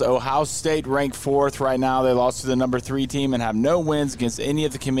 how's Ohio State ranked 4th right now? They lost to the number 3 team and have no wins against any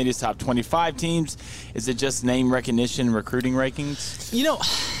of the committee's top 25 teams. Is it just name recognition, recruiting rankings? You know,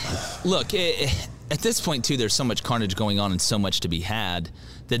 look, at this point, too, there's so much carnage going on and so much to be had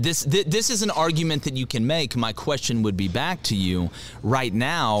that this is an argument that you can make. My question would be back to you right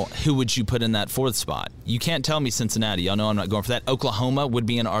now, who would you put in that 4th spot? You can't tell me Cincinnati. Y'all know I'm not going for that. Oklahoma would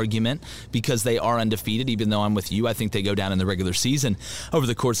be an argument because they are undefeated, even though I'm with you. I think they go down in the regular season over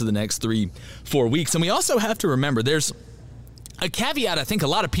the course of the next 3-4 weeks. And we also have to remember there's a caveat I think a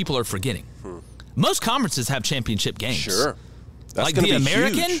lot of people are forgetting. Most conferences have championship games. Sure. That's like the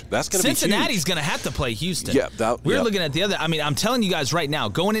American, huge. That's gonna Cincinnati's going to have to play Houston. Yeah, We're looking at the other. I mean, I'm telling you guys right now,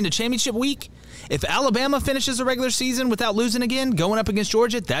 going into championship week, if Alabama finishes the regular season without losing again, going up against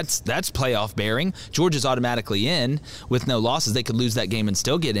Georgia, that's playoff bearing. Georgia's automatically in with no losses. They could lose that game and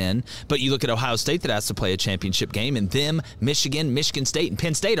still get in. But you look at Ohio State that has to play a championship game, and them, Michigan, Michigan State, and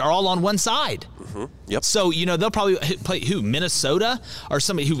Penn State are all on one side. Mm-hmm. Yep. So, they'll probably play who? Minnesota or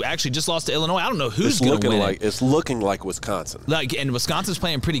somebody who actually just lost to Illinois. I don't know who's going to win. It's looking like Wisconsin. And Wisconsin's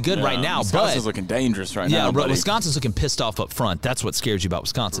playing pretty good right now. Wisconsin's looking dangerous right now. Yeah, Wisconsin's looking pissed off up front. That's what scares you about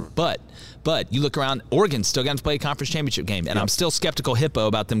Wisconsin. But you look around, Oregon's still got to play a conference championship game, and I'm still skeptical hippo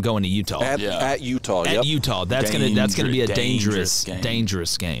about them going to Utah. At Utah, At Utah, that's gonna be a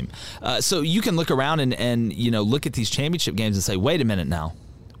dangerous game. So you can look around and look at these championship games and say, wait a minute,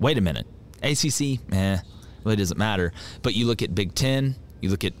 ACC, well, it doesn't matter. But you look at Big Ten. You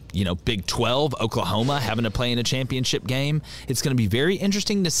look at, Big 12, Oklahoma having to play in a championship game. It's going to be very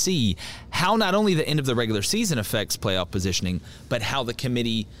interesting to see how not only the end of the regular season affects playoff positioning, but how the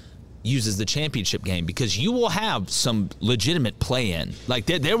committee uses the championship game, because you will have some legitimate play-in. Like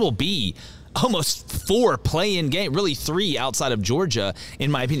there will be almost 4 play-in games, really 3 outside of Georgia, in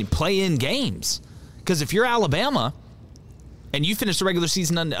my opinion, play-in games. Because if you're Alabama and you finish the regular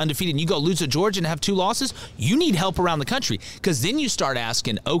season undefeated and you go lose to Georgia and have 2 losses, you need help around the country. Because then you start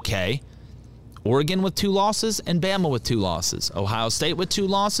asking, okay, Oregon with 2 losses and Bama with 2 losses. Ohio State with 2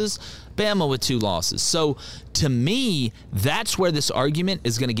 losses, Bama with 2 losses. So to me, that's where this argument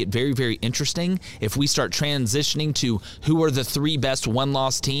is going to get very, very interesting if we start transitioning to who are the 3 best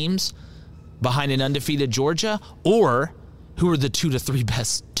 1-loss teams behind an undefeated Georgia, or who are the 2 to 3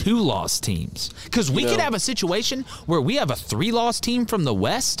 best 2-loss teams. Because we could have a situation where we have a 3-loss team from the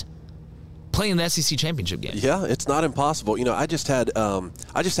West playing the SEC championship game. Yeah, it's not impossible. I just had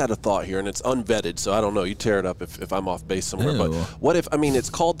a thought here, and it's unvetted, so I don't know. You tear it up if I'm off base somewhere. Ew. But what if, it's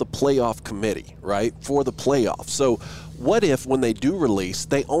called the playoff committee, right, for the playoffs. So what if when they do release,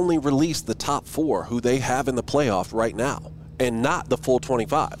 they only release the top 4 who they have in the playoff right now and not the full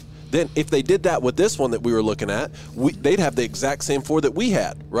 25? Then if they did that with this one that we were looking at, they'd have the exact same 4 that we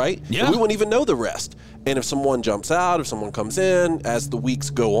had, right? Yeah. And we wouldn't even know the rest. And if someone jumps out, if someone comes in, as the weeks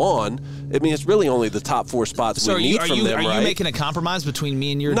go on, it's really only the top 4 spots we need from them, right? Are you making a compromise between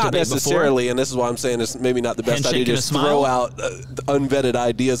me and your not debate necessarily, before? and this is why I'm saying it's maybe not the best idea to just throw out unvetted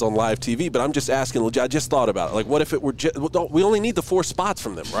ideas on live TV, but I'm just asking, I just thought about it. Like, what if it were we only need the 4 spots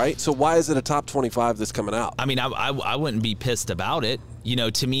from them, right? So why is it a top 25 that's coming out? I wouldn't be pissed about it.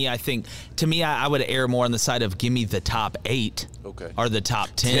 To me, I would err more on the side of give me the top 8. Okay. Or the top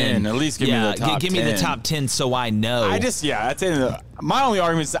 10. At least give me the top 10. Give me the top 10 so I know. My only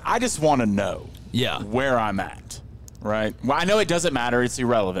argument is that I just want to know where I'm at. Right. Well, I know it doesn't matter. It's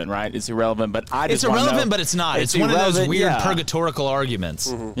irrelevant, right? It's irrelevant, but I just It's irrelevant, but it's not. It's one of those weird purgatorical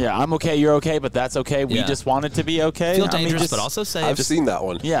arguments. Mm-hmm. Yeah, I'm okay, you're okay, but that's okay. We just want it to be okay. Feel dangerous, but also safe. I've seen that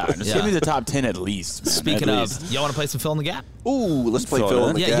one. Yeah, just give me the top 10 at least. Man, Speaking of, y'all want to play some fill in the gap? Ooh, let's play fill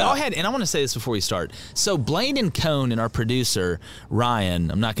in the gap. Y'all had, and I want to say this before we start. So Blaine and Cone and our producer, Ryan,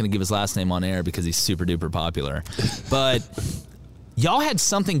 I'm not going to give his last name on air because he's super duper popular, but y'all had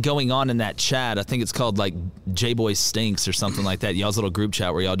something going on in that chat. I think it's called like Jboy Stinks or something like that. Y'all's little group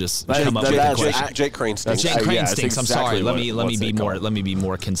chat where y'all just come up with a question. Jake Crane Stinks. Jake Crane Stinks. I'm sorry. Let me be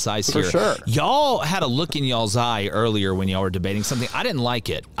more concise here. Sure. Y'all had a look in y'all's eye earlier when y'all were debating something. I didn't like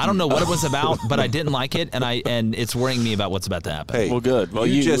it. I don't know what it was about, but I didn't like it, and it's worrying me about what's about to happen. Hey, well, good. Well,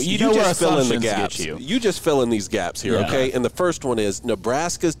 you know where just fill in the assumptions gaps. get you. You just fill in these gaps here, okay? And the first one is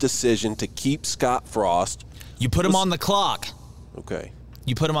Nebraska's decision to keep Scott Frost. You put him on the clock. Okay.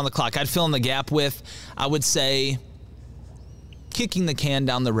 You put him on the clock. I'd fill in the gap with, I would say, kicking the can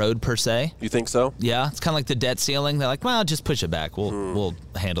down the road, per se. You think so? Yeah. It's kind of like the debt ceiling. They're like, well, just push it back. We'll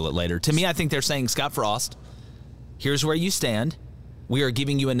handle it later. To me, I think they're saying, Scott Frost, here's where you stand. We are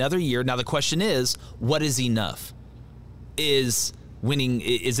giving you another year. Now, the question is, what is enough? Is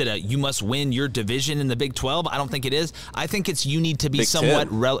it you must win your division in the Big 12? I don't think it is. I think it's you need to be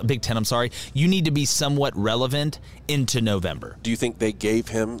Big 10, I'm sorry. You need to be somewhat relevant into November. Do you think they gave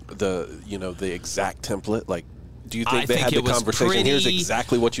him the exact template? Like, do you think they had the conversation? Here's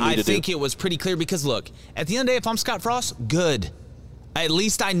exactly what you need to do. I think it was pretty clear because, look, at the end of the day, if I'm Scott Frost, good. At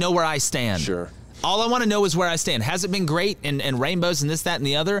least I know where I stand. Sure. All I want to know is where I stand. Has it been great and rainbows and this, that, and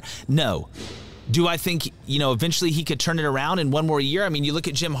the other? No. Do I think, eventually he could turn it around in one more year? I mean, you look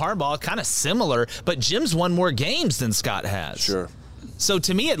at Jim Harbaugh, kind of similar, but Jim's won more games than Scott has. Sure. So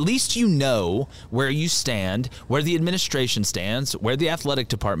to me, at least you know where you stand, where the administration stands, where the athletic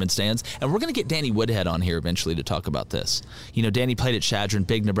department stands, and we're going to get Danny Woodhead on here eventually to talk about this. Danny played at Chadron,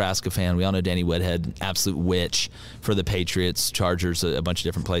 big Nebraska fan. We all know Danny Woodhead, absolute witch for the Patriots, Chargers, a bunch of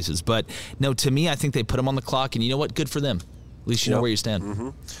different places. But no, to me, I think they put him on the clock, and you know what? Good for them. At least you know where you stand. Mm-hmm.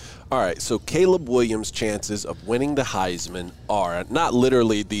 All right, so Caleb Williams' chances of winning the Heisman are not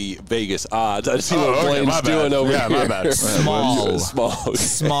literally the Vegas odds. I see what Blaine's doing over here. My bad.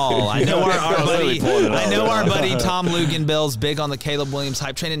 Small. I know our buddy Tom Luganbill's big on the Caleb Williams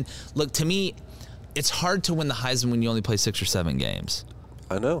hype train. And look, to me, it's hard to win the Heisman when you only play 6 or 7 games.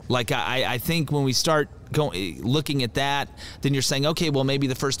 I know. Like, I think when we start looking at that, then you're saying, okay, well, maybe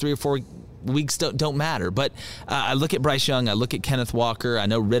the first 3 or 4 weeks don't matter. But I look at Bryce Young. I look at Kenneth Walker. I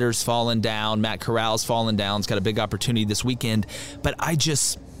know Ritter's fallen down. Matt Corral's fallen down. He's got a big opportunity this weekend. But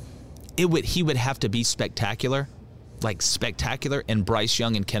he would have to be spectacular. Like spectacular, and Bryce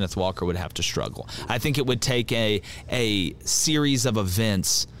Young and Kenneth Walker would have to struggle. I think it would take a series of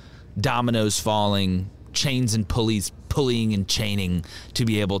events, dominoes falling, chains and pulling and chaining to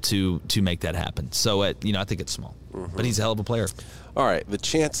be able to make that happen. So, I think it's small. Mm-hmm. But he's a hell of a player. All right, the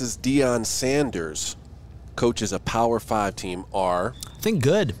chances Deion Sanders coaches a Power 5 team are? I think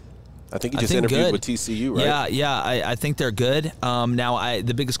good. I think he just interviewed with TCU, right? Yeah, I think they're good. Now,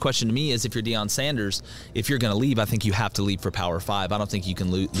 the biggest question to me is if you're Deion Sanders, if you're going to leave, I think you have to leave for Power 5. I don't think you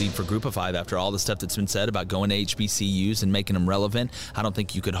can leave for Group of 5 after all the stuff that's been said about going to HBCUs and making them relevant. I don't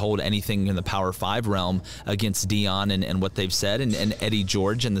think you could hold anything in the Power 5 realm against Deion and what they've said, and Eddie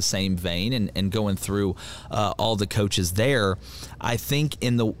George in the same vein, and going through all the coaches there. I think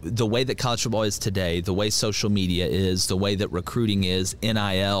in the way that college football is today, the way social media is, the way that recruiting is,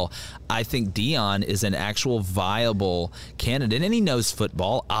 NIL, I think Deion is an actual viable candidate, and he knows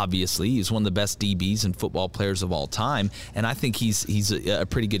football, obviously. He's one of the best DBs and football players of all time, and I think he's a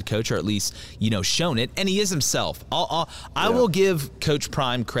pretty good coach, or at least, shown it, and he is himself. I will give Coach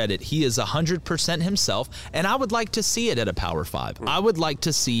Prime credit. He is 100% himself, and I would like to see it at a Power 5. I would like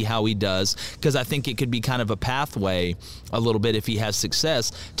to see how he does, because I think it could be kind of a pathway a little bit if he has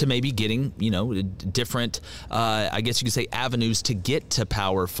success to maybe getting, different, I guess you could say, avenues to get to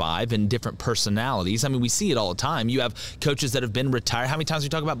Power 5 and different personalities. I mean, we see it all the time. You have coaches that have been retired. How many times we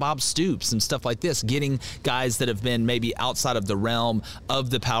talk about Bob Stoops and stuff like this, getting guys that have been maybe outside of the realm of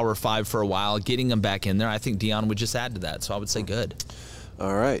the Power 5 for a while, getting them back in there. I think Deion would just add to that, so I would say good.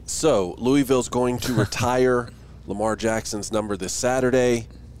 All right, so Louisville's going to retire Lamar Jackson's number this Saturday.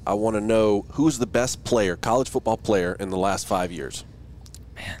 I want to know who's the best player, college football player, in the last 5 years.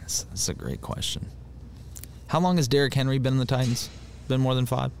 Man, that's a great question. How long has Derrick Henry been in the Titans? Been more than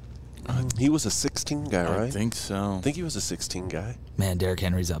 5? He was a 16 guy, right? I think so. I think he was a 16 guy. Man, Derrick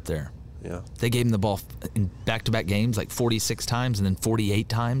Henry's up there. Yeah. They gave him the ball in back-to-back games like 46 times and then 48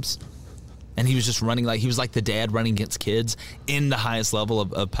 times. And he was just running he was like the dad running against kids in the highest level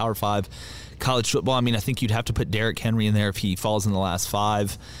of Power 5 college football. I mean, I think you'd have to put Derrick Henry in there if he falls in the last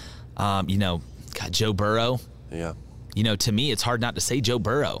 5. Joe Burrow. Yeah. To me, it's hard not to say Joe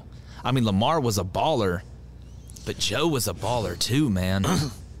Burrow. I mean, Lamar was a baller, but Joe was a baller too, man.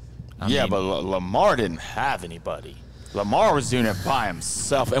 But Lamar didn't have anybody. Lamar was doing it by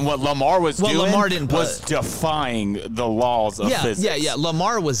himself, and what Lamar was doing was defying the laws of physics. Yeah.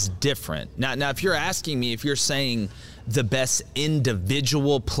 Lamar was different. Now, if you're asking me, if you're saying the best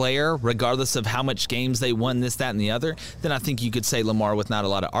individual player, regardless of how much games they won, this, that, and the other, then I think you could say Lamar with not a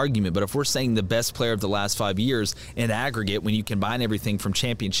lot of argument. But if we're saying the best player of the last 5 years in aggregate, when you combine everything from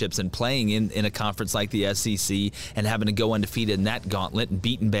championships and playing in a conference like the SEC and having to go undefeated in that gauntlet and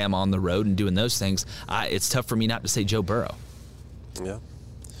beating Bama on the road and doing those things, it's tough for me not to say Joe Burrow. Yeah.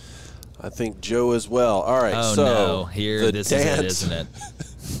 I think Joe as well. All right, oh, so no. This is it, isn't it?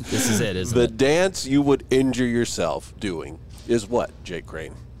 This is it, isn't it? The dance you would injure yourself doing is what, Jake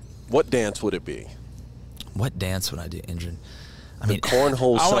Crane? What dance would it be? What dance would I do injured? I mean,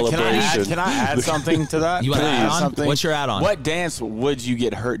 cornhole celebration. Can I add something to that? You want to add on? Something? What's your add-on? What dance would you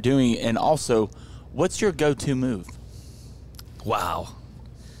get hurt doing? And also, what's your go-to move? Wow.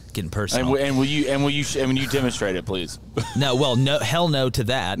 Getting personal. And will you demonstrate it, please? No, hell no to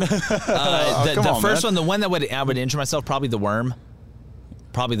that. The first one, the one that I would injure myself, probably the worm.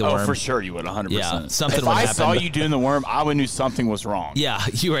 Worm. Oh, for sure you would, 100%. Yeah, something if would I happen. saw you doing the worm, I would knew something was wrong. Yeah,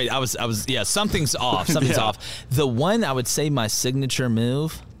 you're right. I was. Yeah, something's off. Something's off. The one I would say my signature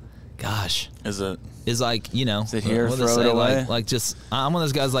move, gosh, is like, is it here? Throw it away. Like just, I'm one of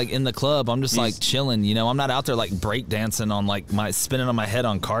those guys like in the club. I'm just like chilling. I'm not out there like break dancing on like spinning on my head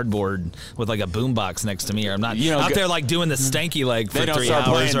on cardboard with like a boombox next to me, or I'm not out there like doing the stanky leg for 3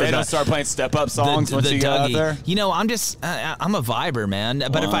 hours. They don't start playing step up songs once you get out there. I'm just, I'm a viber, man.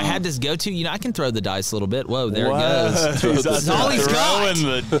 But if I had this go-to, I can throw the dice a little bit. Whoa, there it goes. It's all he's got.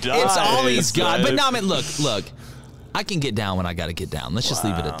 It's all he's got. But no, I mean, look. I can get down when I got to get down. Let's just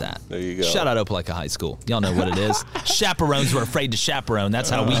leave it at that. There you go. Shout out Opelika High School. Y'all know what it is. Chaperones were afraid to chaperone. That's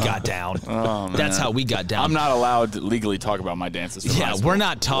how we got down. Oh, man. That's how we got down. I'm not allowed to legally talk about my dances. We're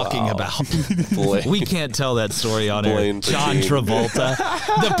not talking about. We can't tell that story on air. John Travolta.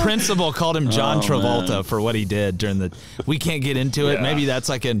 The principal called him John Travolta for what he did during the. We can't get into it. Maybe that's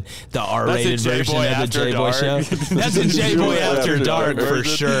like the R-rated version of the Jboy Show. That's a Jboy After Dark for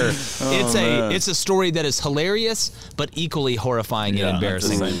sure. It's a story that is hilarious, but equally horrifying and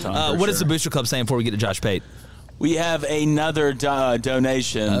embarrassing. What is the Booster Club saying before we get to Josh Pate? We have another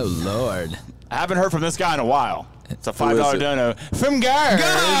donation. Oh, Lord. I haven't heard from this guy in a while. It's a $5 dono from Garth.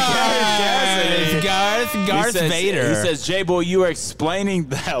 Garth Vader. He says, Jboy, you are explaining.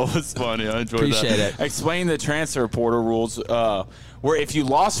 That was funny. I enjoyed Appreciate that. Explain the transfer portal rules. Where if you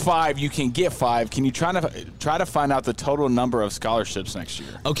lost 5, you can get 5. Can you try to find out the total number of scholarships next year?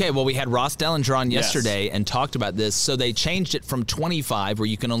 Okay, well, we had Ross Dellinger on yesterday and talked about this. So they changed it from 25, where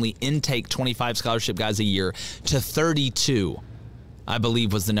you can only intake 25 scholarship guys a year, to 32. I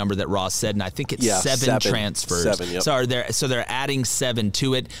believe was the number that Ross said, and I think it's seven transfers. Yep. So they're adding 7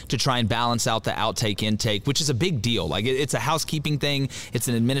 to it to try and balance out the outtake intake, which is a big deal. Like it's a housekeeping thing, it's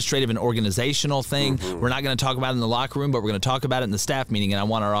an administrative and organizational thing. We're not going to talk about it in the locker room, but we're going to talk about it in the staff meeting, and I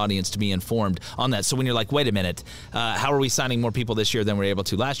want our audience to be informed on that. So when you're like, wait a minute, how are we signing more people this year than we were able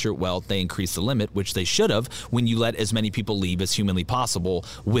to last year? Well, they increased the limit, which they should have when you let as many people leave as humanly possible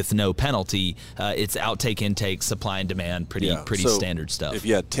with no penalty. It's outtake, intake, supply and demand, pretty standard stuff. If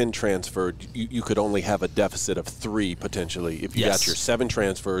you had 10 transferred, you could only have a deficit of 3 potentially if you got your 7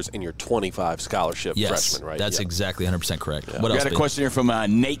 transfers and your 25 scholarship freshmen, right? That's exactly 100% correct. Yeah. What we else? Got a question here from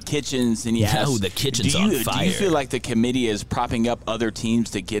Nate Kitchens, and he asks, the Kitchens on fire. Do you feel like the committee is propping up other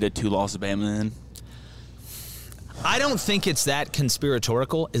teams to get a 2-loss Bama in? I don't think it's that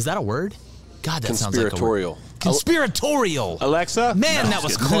conspiratorial. Is that a word? God, that sounds like a word. Conspiratorial. Alexa? Man, that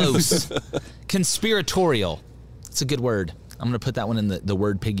was close. Conspiratorial. It's a good word. I'm going to put that one in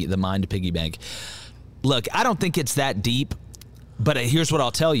the mind piggy bank. Look, I don't think it's that deep, but here's what I'll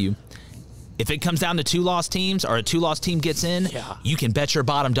tell you. If it comes down to 2-loss teams or a 2-loss team gets in, you can bet your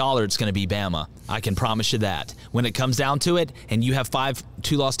bottom dollar it's going to be Bama. I can promise you that. When it comes down to it and you have 5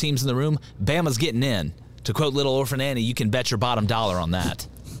 2-loss teams in the room, Bama's getting in. To quote Little Orphan Annie, you can bet your bottom dollar on that.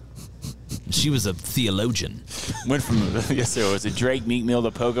 She was a theologian. Went from was it Drake, Meek Mill,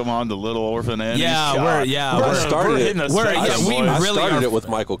 the Pokemon, the Little Orphan Annie? I started it with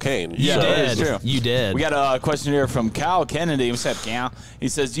Michael Caine. You did. We got a question here from Cal Kennedy. What's up, Cal? He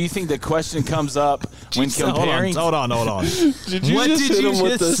says, "Do you think the question comes up when comparing?" Hold on. Did you just hit him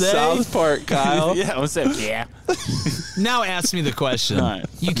with the South Park, Kyle? Yeah. What's up, Cal? Now ask me the question. Right.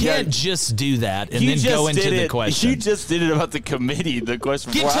 You can't just do that and then go into the question. You just did it about the committee. The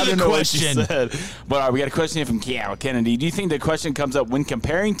question. Get to the question. But we got a question here from Cal Kennedy. Do you think the question comes up when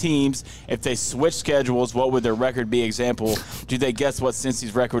comparing teams? If they switch schedules, what would their record be? Example, do they guess what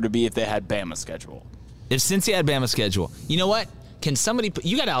Cincy's record would be if they had Bama's schedule? If Cincy had Bama's schedule, you know what? Can somebody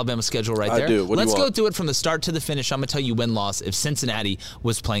you got Alabama's schedule right there? I do. Let's go through it from the start to the finish. I'm going to tell you win-loss if Cincinnati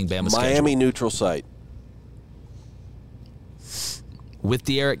was playing Bama's schedule. Miami neutral site. With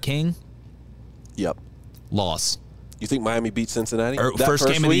De'Aaron King? Yep. Loss. You think Miami beat Cincinnati? First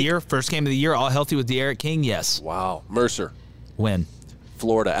game of the year? First game of the year, all healthy with De'Aaron King? Yes. Wow. Mercer. Win.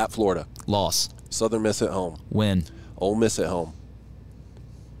 Florida at Florida. Loss. Southern Miss at home. Win. Ole Miss at home.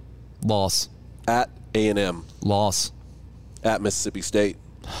 Loss. At A&M. Loss. At Mississippi State.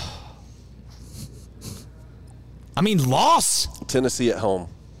 I mean, loss. Tennessee at home.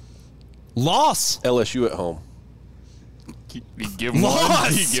 Loss. LSU at home. You give him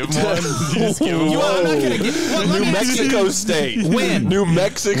one. You give him one. You just give him one. New Mexico State. Win. New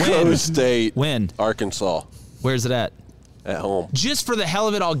Mexico State. Win. Arkansas. Where's it at? At home. Just for the hell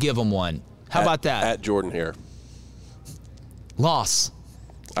of it, I'll give them one. How about that? At Jordan here. Loss.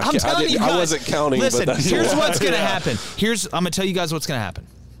 I'm telling you guys. I wasn't counting. Listen, but here's what's going to happen. I'm going to tell you guys what's going to happen.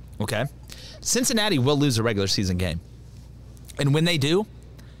 Okay? Cincinnati will lose a regular season game. And when they do,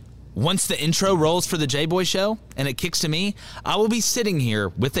 once the intro rolls for the Jboy Show and it kicks to me, I will be sitting here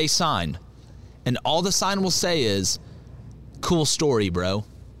with a sign. And all the sign will say is, cool story, bro.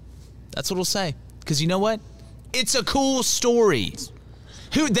 That's what it'll say. Because you know what? It's a cool story.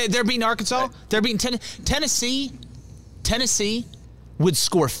 They're beating Arkansas? They're beating Tennessee? Tennessee would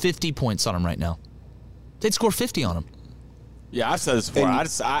score 50 points on them right now. They'd score 50 on them. Yeah, I've said this before.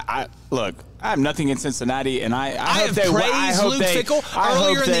 Look, I have nothing in Cincinnati, and I hope they win. I hope Luke Fickell.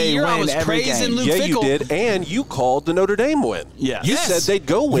 Earlier in the year, I was praising Luke Fickell. Yeah, you did, and you called the Notre Dame win. Yeah. You said they'd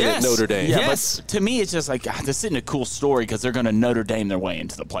go win at Notre Dame. Yeah, but to me, it's just like, this isn't a cool story because they're going to Notre Dame their way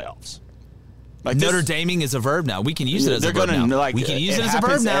into the playoffs. Like Notre Daming is a verb now. We can use it as a verb now. We can use it as a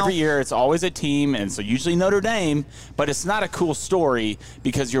verb now. Every year, it's always a team, and so usually Notre Dame, but it's not a cool story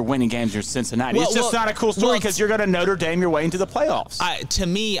because you're winning games. You're Cincinnati. It's just not a cool story because you're going to Notre Dame your way into the playoffs. To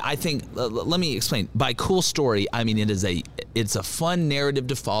me, I think. Let me explain. By cool story, I mean it's a fun narrative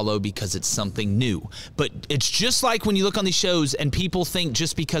to follow because it's something new. But it's just like when you look on these shows and people think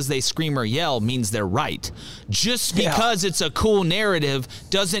just because they scream or yell means they're right. Just because it's a cool narrative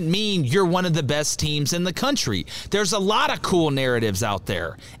doesn't mean you're one of the best teams in the country. There's a lot of cool narratives out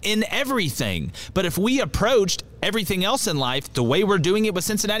there in everything. But if we approached everything else in life the way we're doing it with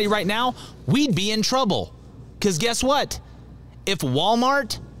Cincinnati right now, we'd be in trouble. Because guess what? If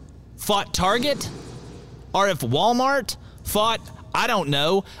Walmart fought Target, or if Walmart fought, I don't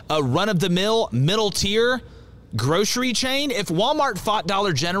know, a run-of-the-mill, middle-tier grocery chain, if Walmart fought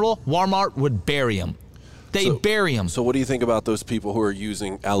Dollar General, Walmart would bury them. They bury them. So what do you think about those people who are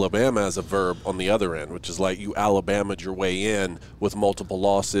using Alabama as a verb on the other end, which is like you Alabama'd your way in with multiple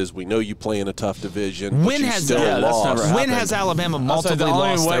losses. We know you play in a tough division. When has Alabama multiply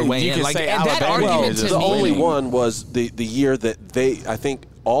lost their way in? Like, and that argument to me, the only one was the year that I think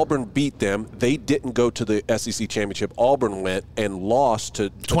Auburn beat them. They didn't go to the SEC championship. Auburn went and lost to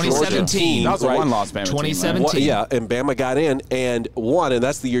 2017. That was a one-loss Bama 2017. team, right? And Bama got in and won, and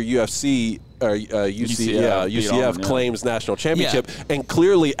that's the year UCF claims national championship. Yeah. And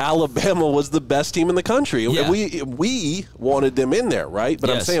clearly Alabama was the best team in the country. Yeah. We wanted them in there, right?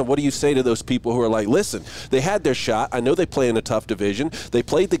 But I'm saying, what do you say to those people who are like, listen, they had their shot. I know they play in a tough division. They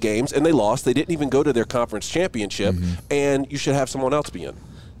played the games, and they lost. They didn't even go to their conference championship, and you should have someone else be in.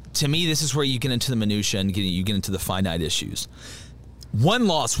 To me, this is where you get into the minutia and you get into the finite issues. One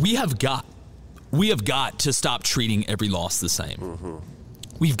loss, we have got to stop treating every loss the same.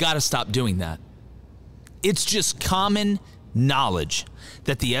 We've got to stop doing that. It's just common knowledge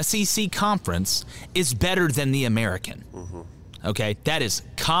that the SEC conference is better than the American. Okay? That is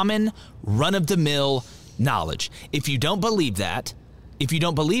common, run-of-the-mill knowledge. If you don't believe that,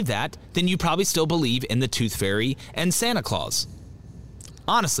 then you probably still believe in the Tooth Fairy and Santa Claus.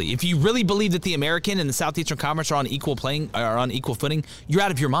 Honestly, if you really believe that the American and the Southeastern Conference are on equal footing, you're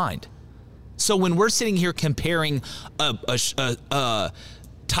out of your mind. So when we're sitting here comparing a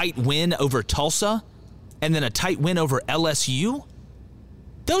tight win over Tulsa and then a tight win over LSU,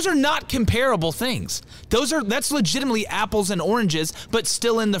 those are not comparable things. That's legitimately apples and oranges, but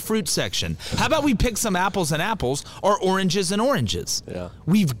still in the fruit section. How about we pick some apples and apples or oranges and oranges? Yeah.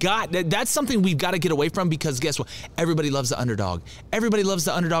 That's something we've got to get away from, because guess what? Everybody loves the underdog. Everybody loves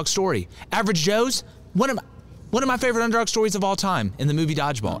the underdog story. Average Joe's, one of my favorite underdog stories of all time in the movie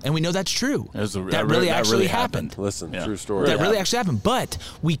Dodgeball. And we know that's true. That really actually happened. Listen, true story. That really actually happened. But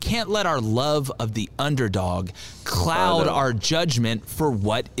we can't let our love of the underdog cloud our judgment for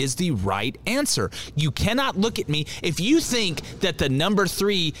what is the right answer. You cannot look at me. If you think that the number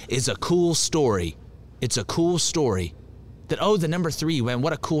 3 is a cool story, it's a cool story. That, the number 3, man,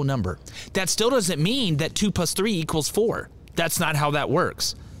 what a cool number. That still doesn't mean that 2 + 3 = 4. That's not how that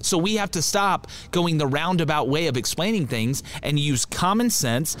works. So we have to stop going the roundabout way of explaining things and use common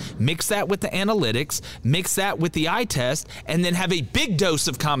sense, mix that with the analytics, mix that with the eye test, and then have a big dose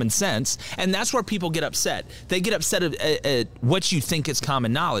of common sense. And that's where people get upset. They get upset at what you think is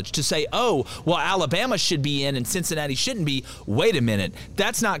common knowledge. To say, Alabama should be in and Cincinnati shouldn't be. Wait a minute.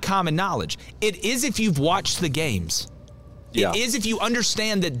 That's not common knowledge. It is if you've watched the games. Yeah. It is if you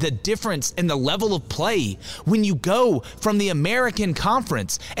understand that the difference in the level of play when you go from the American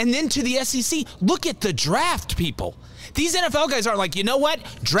Conference and then to the SEC. Look at the draft, people. These NFL guys aren't like, you know what?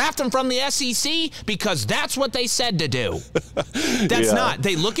 Draft them from the SEC because that's what they said to do. That's not.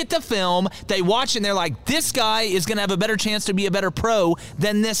 They look at the film, they watch, and they're like, this guy is going to have a better chance to be a better pro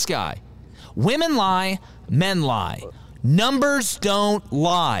than this guy. Women lie, men lie. Numbers don't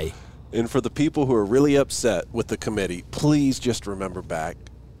lie. And for the people who are really upset with the committee, please just remember back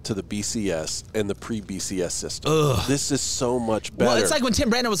to the BCS and the pre-BCS system. This is so much better. Well, it's like when Tim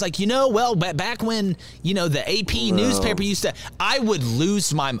Brandon was like, back when, the AP newspaper used to, I would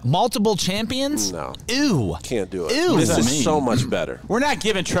lose my multiple champions. No. Ew. Can't do it. Ew. This is so much better. We're not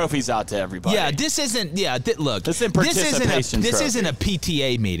giving trophies out to everybody. Yeah, this isn't, look. This isn't a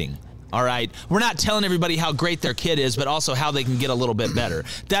PTA meeting. All right? We're not telling everybody how great their kid is, but also how they can get a little bit better.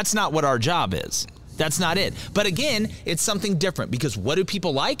 That's not what our job is. That's not it. But again, it's something different, because what do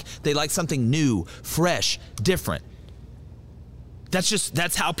people like? They like something new, fresh, different.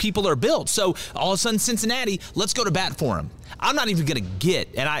 That's how people are built. So all of a sudden, Cincinnati, let's go to bat for them. I'm not even going to get,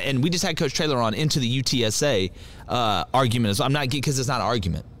 and we just had Coach Traylor on, into the UTSA argument. I'm not getting, because it's not an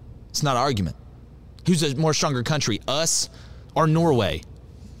argument. It's not an argument. Who's a more stronger country, us or Norway?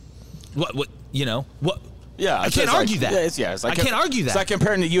 What? Yeah, I can't argue that. I can't argue that. It's like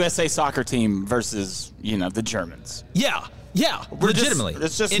comparing the USA soccer team versus, the Germans. Yeah, legitimately.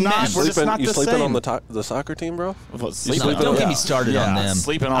 It's just not. We're just not the same. You sleeping on the soccer team, bro? Don't get me started on them.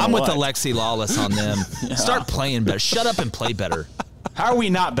 I'm with Alexi Lawless on them. Start playing better. Shut up and play better. How are we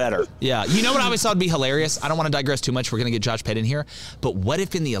not better? Yeah. You know what I always thought would be hilarious? I don't want to digress too much. We're going to get Josh Pate in here. But what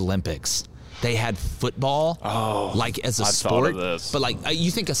if in the Olympics they had football as a sport? But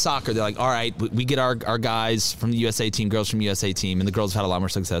you think of soccer, they're like, all right, we get our guys from the USA team, girls from the USA team, and the girls have had a lot more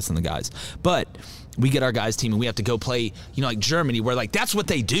success than the guys. But we get our guys team and we have to go play, like Germany, where that's what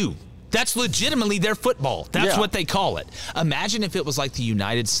they do. That's legitimately their football. That's what they call it. Imagine if it was like the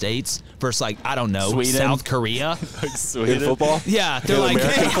United States versus Sweden. South Korea. Sweden football? Yeah, they're like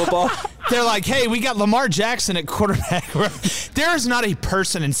American football. They're like, hey, we got Lamar Jackson at quarterback. There's not a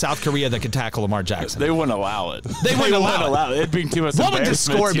person in South Korea that could tackle Lamar Jackson. They wouldn't allow it. They wouldn't allow it. It'd be too much. What would the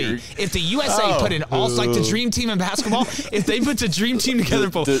score be if the USA put in like the dream team in basketball? If they put the dream team together,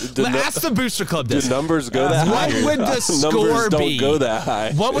 ask the Booster Club this. The numbers go that high. What would the score be? Don't go that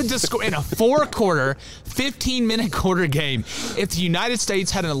high. What would the score in a 4-quarter, 15-minute quarter game if the United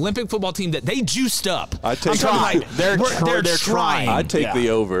States had an Olympic football team that they juiced up? They're trying. I'd take the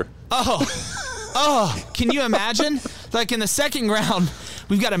over. Oh, can you imagine? Like in the second round,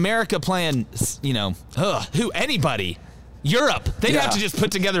 we've got America playing, anybody. Europe. They'd have to just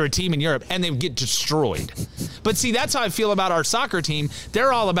put together a team in Europe, and they would get destroyed. But see, that's how I feel about our soccer team.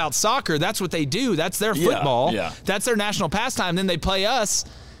 They're all about soccer. That's what they do. That's their football. Yeah. That's their national pastime. Then they play us,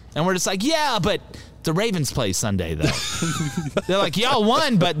 and we're just like, yeah, but the Ravens play Sunday, though. They're like, y'all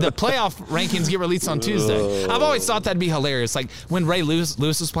won, but the playoff rankings get released on Tuesday. I've always thought that'd be hilarious. Like when Ray Lewis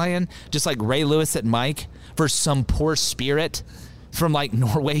was playing, just like Ray Lewis at Mike versus some poor spirit from like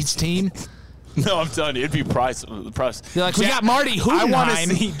Norway's team. No, I'm telling you, it'd be Price. They're like, we got Marty Hootenheim. I want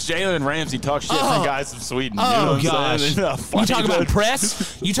to see Jalen Ramsey talk shit to guys from Sweden. Oh, you know gosh. You talk about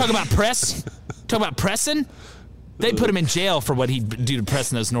press? You talk about press? Talk about pressing? They put him in jail for what he'd do to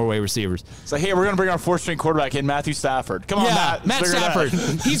pressing those Norway receivers. So, hey, we're going to bring our 4th-string quarterback in, Matthew Stafford. Come on, Matt Stafford.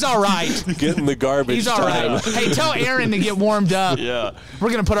 He's all right. Get in the garbage. He's all right. Hey, tell Aaron to get warmed up. Yeah.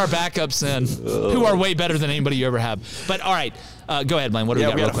 We're going to put our backups in, who are way better than anybody you ever have. But, all right, go ahead, Blaine. What do we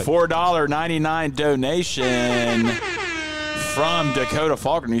got real quick? We got a $4.99 donation from Dakota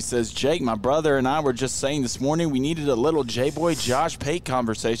Faulkner. He says, Jake, my brother and I were just saying this morning we needed a little J-Boy Josh Pate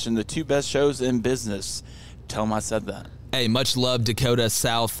conversation, the 2 best shows in business. Tell him I said that. Hey, much love, Dakota,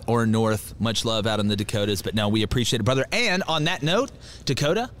 South or North. Much love out in the Dakotas. But no, we appreciate it, brother. And on that note,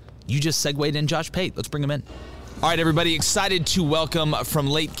 Dakota, you just segued in Josh Pate. Let's bring him in. All right, everybody, excited to welcome from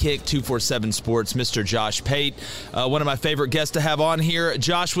Late Kick 247 Sports, Mr. Josh Pate, one of my favorite guests to have on here.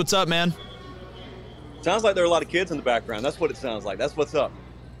 Josh, what's up, man? Sounds like there are a lot of kids in the background. That's what it sounds like. That's what's up.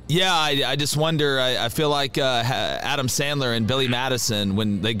 Yeah, I just wonder. I feel like Adam Sandler and Billy Madison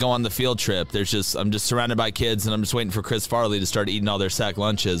when they go on the field trip. I'm just surrounded by kids, and I'm just waiting for Chris Farley to start eating all their sack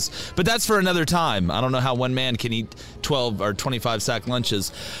lunches. But that's for another time. I don't know how one man can eat 12 or 25 sack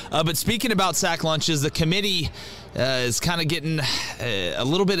lunches. But speaking about sack lunches, the committee is kind of getting a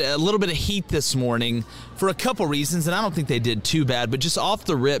little bit of heat this morning for a couple reasons, and I don't think they did too bad. But just off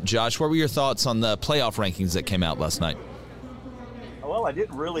the rip, Josh, what were your thoughts on the playoff rankings that came out last night? Well, I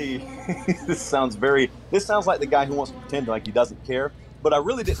didn't really. This sounds like the guy who wants to pretend like he doesn't care. But I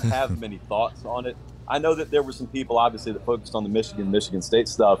really didn't have many thoughts on it. I know that there were some people, obviously, that focused on the Michigan State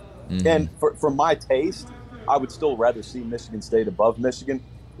stuff. Mm-hmm. And for my taste, I would still rather see Michigan State above Michigan.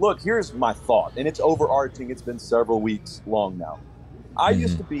 Look, here's my thought, and it's overarching. It's been several weeks long now. I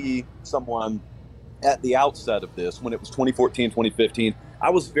used to be someone at the outset of this, when it was 2014, 2015,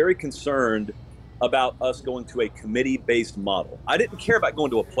 I was very concerned about us going to a committee-based model. I didn't care about going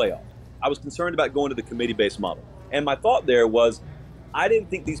to a playoff. I was concerned about going to the committee-based model. And my thought there was, I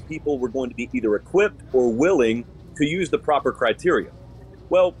didn't think these people were going to be either equipped or willing to use the proper criteria.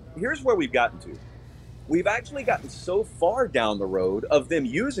 Well, here's where we've gotten to. We've actually gotten so far down the road of them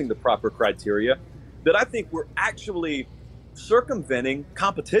using the proper criteria that I think we're actually circumventing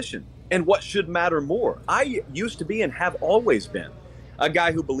competition and what should matter more. I used to be and have always been a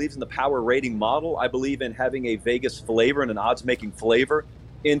guy who believes in the power rating model. I believe in having a Vegas flavor and an odds-making flavor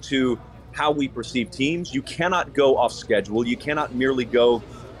into how we perceive teams. You cannot go off schedule. You cannot merely go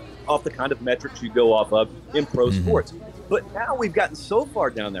off the kind of metrics you go off of in pro sports. But now we've gotten so far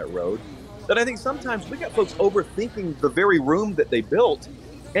down that road that I think sometimes we got folks overthinking the very room that they built.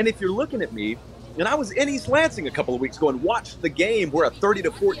 And if you're looking at me, and I was in East Lansing a couple of weeks ago and watched the game where a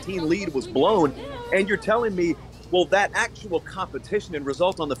 30-14 lead was blown, and you're telling me, well, that actual competition and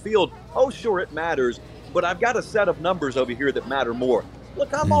result on the field, oh, sure, it matters, but I've got a set of numbers over here that matter more.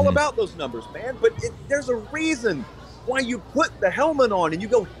 Look, I'm all about those numbers, man, but there's a reason why you put the helmet on and you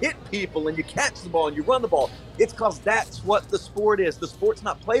go hit people and you catch the ball and you run the ball. It's because that's what the sport is. The sport's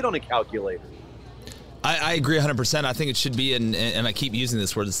not played on a calculator. I agree 100%. I think it should be, and I keep using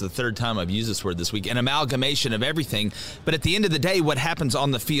this word, this is the third time I've used this word this week, an amalgamation of everything. But at the end of the day, what happens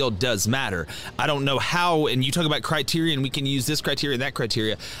on the field does matter. I don't know how, and you talk about criteria, and we can use this criteria and that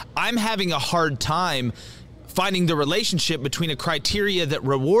criteria. I'm having a hard time finding the relationship between a criteria that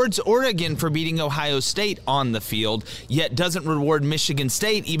rewards Oregon for beating Ohio State on the field, yet doesn't reward Michigan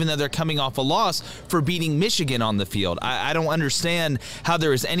State, even though they're coming off a loss, for beating Michigan on the field. I don't understand how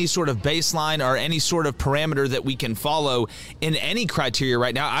there is any sort of baseline or any sort of parameter that we can follow in any criteria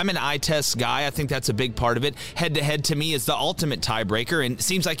right now. I'm an eye test guy. I think that's a big part of it. Head-to-head to me is the ultimate tiebreaker, and it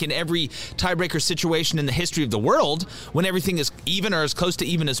seems like in every tiebreaker situation in the history of the world, when everything is even or as close to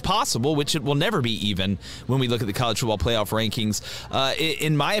even as possible, which it will never be even when we look at the college football playoff rankings,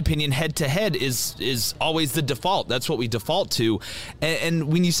 in my opinion, head-to-head is always the default. That's what we default to. And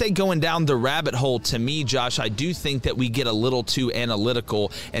when you say going down the rabbit hole, to me, Josh, I do think that we get a little too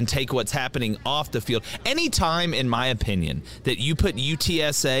analytical and take what's happening off the field. Anytime, in my opinion, that you put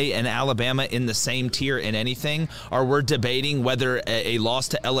UTSA and Alabama in the same tier in anything, or we're debating whether a loss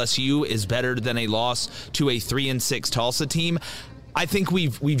to LSU is better than a loss to a 3-6 Tulsa team, I think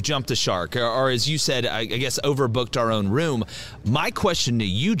we've jumped the shark, or as you said, I guess overbooked our own room. My question to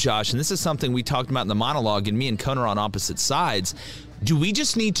you, Josh, and this is something we talked about in the monologue, and me and Connor on opposite sides, do we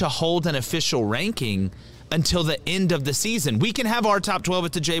just need to hold an official ranking until the end of the season? We can have our top 12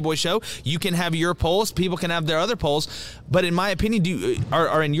 at the Jboy Show. You can have your polls. People can have their other polls. But in my opinion,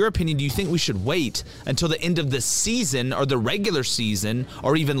 in your opinion, do you think we should wait until the end of the season or the regular season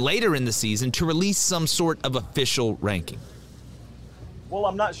or even later in the season to release some sort of official ranking? Well,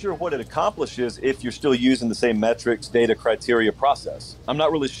 I'm not sure what it accomplishes if you're still using the same metrics, data, criteria process. I'm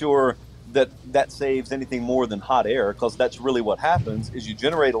not really sure that saves anything more than hot air, because that's really what happens is you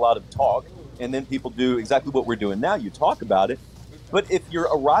generate a lot of talk, and then people do exactly what we're doing now. You talk about it. But if you're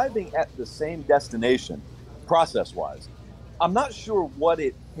arriving at the same destination, process-wise, I'm not sure what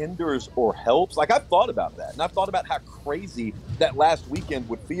it hinders or helps. Like, I've thought about that, and I've thought about how crazy that last weekend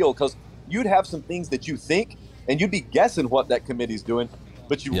would feel, because you'd have some things that you think, and you'd be guessing what that committee's doing,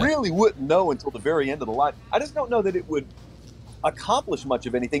 but you really wouldn't know until the very end of the line. I just don't know that it would accomplish much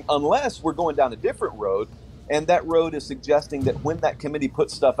of anything unless we're going down a different road, and that road is suggesting that when that committee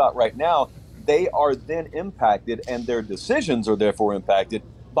puts stuff out right now, they are then impacted, and their decisions are therefore impacted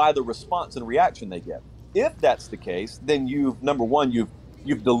by the response and reaction they get. If that's the case, then you've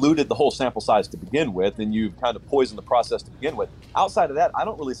diluted the whole sample size to begin with, and you've kind of poisoned the process to begin with. Outside of that, I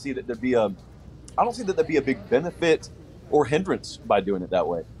don't really see that there'd be a big benefit or hindrance by doing it that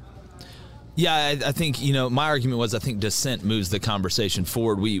way. Yeah, I think, my argument was I think dissent moves the conversation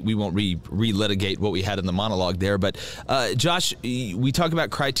forward. We won't relitigate what we had in the monologue there. But, Josh, we talk about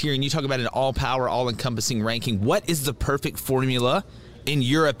criteria, and you talk about an all-power, all-encompassing ranking. What is the perfect formula, in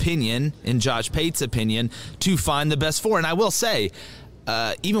your opinion, in Josh Pate's opinion, to find the best four? And I will say,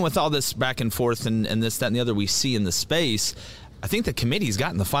 even with all this back and forth and this, that, and the other we see in the space, I think the committee's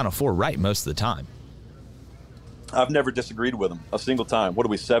gotten the Final Four right most of the time. I've never disagreed with them a single time. What are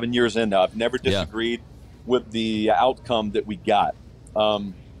we, 7 years in now? I've never disagreed with the outcome that we got.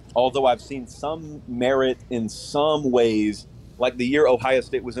 Although I've seen some merit in some ways, like the year Ohio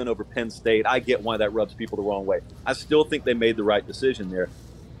State was in over Penn State. I get why that rubs people the wrong way. I still think they made the right decision there.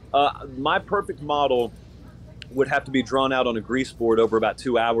 My perfect model would have to be drawn out on a grease board over about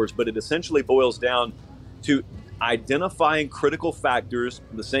 2 hours, but it essentially boils down to identifying critical factors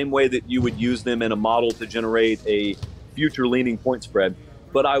the same way that you would use them in a model to generate a future leaning point spread.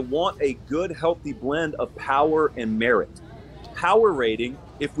 But I want a good, healthy blend of power and merit. Power rating,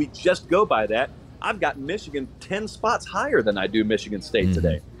 if we just go by that, I've got Michigan 10 spots higher than I do Michigan State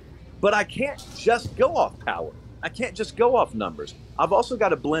today. But I can't just go off power. I can't just go off numbers. I've also got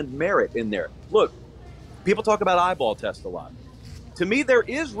to blend merit in there. Look, people talk about eyeball test a lot. To me, there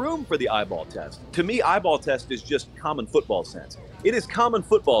is room for the eyeball test. To me, eyeball test is just common football sense. It is common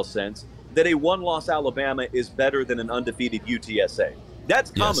football sense that a one-loss Alabama is better than an undefeated UTSA. That's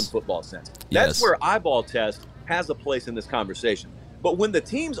common football sense. That's where eyeball test has a place in this conversation. But when the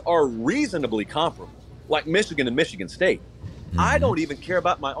teams are reasonably comparable, like Michigan and Michigan State, I don't even care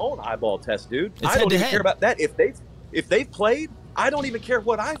about my own eyeball test, dude. I don't even care about that. If they've played, I don't even care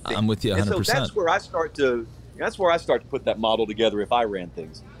what I think. I'm with you 100%. And so that's where I start to put that model together if I ran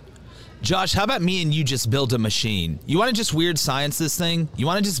things. Josh, how about me and you just build a machine? You want to just weird science this thing? You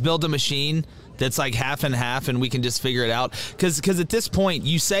want to just build a machine that's like half and half and we can just figure it out? Because at this point,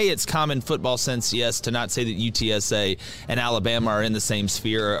 you say it's common football sense, yes, to not say that UTSA and Alabama are in the same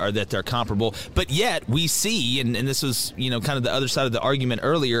sphere or that they're comparable. But yet we see, and this was kind of the other side of the argument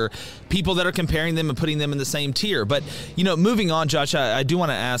earlier, people that are comparing them and putting them in the same tier. But, moving on, Josh, I do want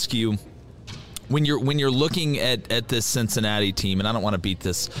to ask you, when you're looking at this Cincinnati team, and I don't want to beat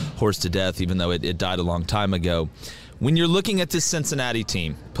this horse to death, even though it died a long time ago. When you're looking at this Cincinnati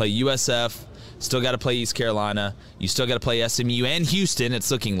team, play USF, Still got to play East Carolina. You still got to play SMU and Houston,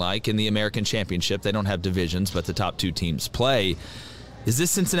 it's looking like, in the American Championship. They don't have divisions, but the top 2 teams play. Is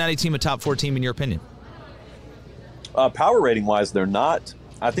this Cincinnati team a top 4 team in your opinion? Power rating-wise, they're not.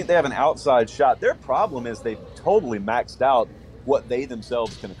 I think they have an outside shot. Their problem is they've totally maxed out what they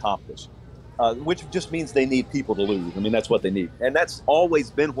themselves can accomplish, which just means they need people to lose. I mean, that's what they need. And that's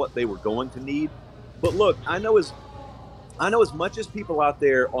always been what they were going to need. But look, I know as much as people out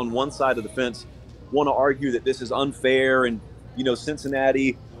there on one side of the fence want to argue that this is unfair and,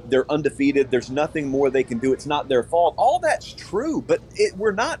 Cincinnati, they're undefeated, there's nothing more they can do, it's not their fault. All that's true, but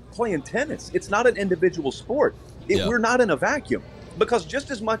we're not playing tennis. It's not an individual sport. We're not in a vacuum. Because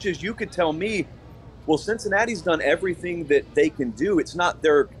just as much as you could tell me, well, Cincinnati's done everything that they can do, it's not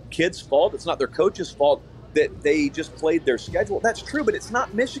their kids' fault, it's not their coach's fault that they just played their schedule. That's true, but it's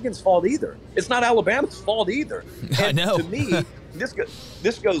not Michigan's fault either. It's not Alabama's fault either. And I know. To me,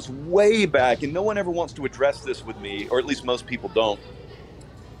 this goes way back, and no one ever wants to address this with me, or at least most people don't.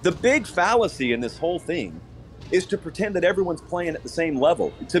 The big fallacy in this whole thing is to pretend that everyone's playing at the same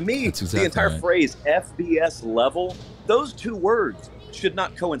level. To me, the entire phrase FBS level, those 2 words should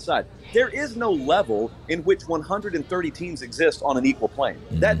not coincide. There is no level in which 130 teams exist on an equal plane.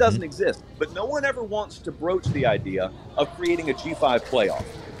 That doesn't exist. But no one ever wants to broach the idea of creating a G5 playoff.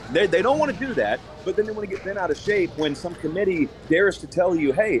 They don't want to do that, but then they want to get bent out of shape when some committee dares to tell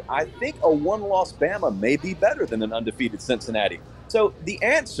you, hey, I think a 1-loss Bama may be better than an undefeated Cincinnati. So the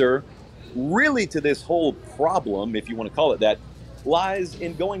answer really to this whole problem, if you want to call it that, lies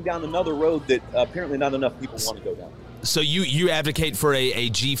in going down another road that apparently not enough people want to go down. So you advocate for a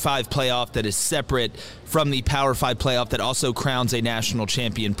G5 playoff that is separate from the Power 5 playoff that also crowns a national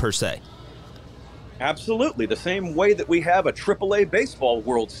champion per se? Absolutely. The same way that we have a AAA Baseball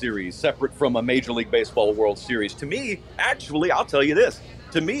World Series separate from a Major League Baseball World Series. To me, actually, I'll tell you this.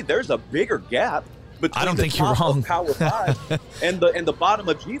 To me, there's a bigger gap between I don't the think top you're wrong. of Power 5 and the bottom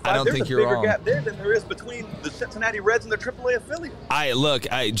of G5. I don't There's think a you're bigger wrong. gap there than there is between the Cincinnati Reds and their AAA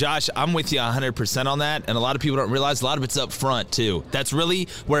affiliate. Josh, I'm with you 100% on that, and a lot of people don't realize a lot of it's up front, too. That's really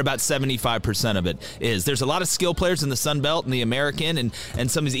where about 75% of it is. There's a lot of skill players in the Sun Belt and the American and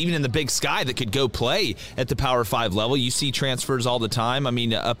some even in the Big Sky that could go play at the Power 5 level. You see transfers all the time,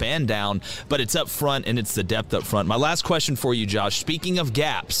 up and down, but it's up front, and it's the depth up front. My last question for you, Josh, speaking of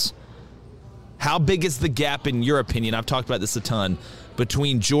gaps, how big is the gap, in your opinion, I've talked about this a ton,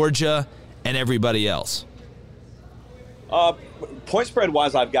 between Georgia and everybody else? Point spread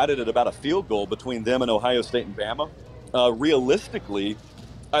wise, I've got it at about a field goal between them and Ohio State and Bama. Realistically,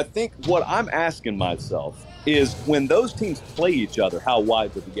 I think what I'm asking myself is when those teams play each other, how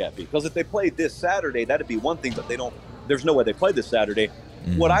wide would the gap be? Because if they played this Saturday, that'd be one thing, but there's no way they play this Saturday.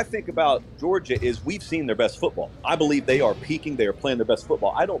 What I think about Georgia is we've seen their best football. I believe they are peaking. They are playing their best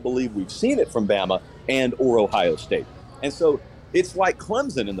football. I don't believe we've seen it from Bama and or Ohio State. And so it's like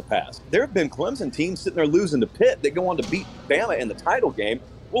Clemson in the past. There have been Clemson teams sitting there losing to Pitt that go on to beat Bama in the title game.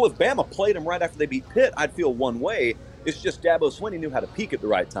 Well, if Bama played them right after they beat Pitt, I'd feel one way. It's just Dabo Swinney knew how to peak at the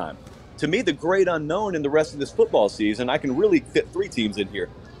right time. To me, the great unknown in the rest of this football season, I can really fit 3 teams in here.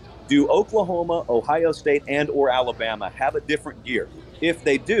 Do Oklahoma, Ohio State, and or Alabama have a different gear? If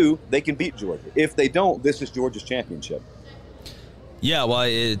they do, they can beat Georgia. If they don't, this is Georgia's championship. Yeah, well,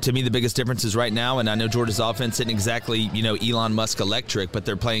 to me, the biggest difference is right now, and I know Georgia's offense isn't exactly, Elon Musk electric, but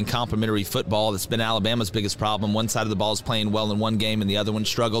they're playing complementary football. That's been Alabama's biggest problem. One side of the ball is playing well in one game, and the other one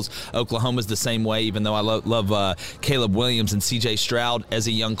struggles. Oklahoma's the same way, even though I love Caleb Williams and C.J. Stroud as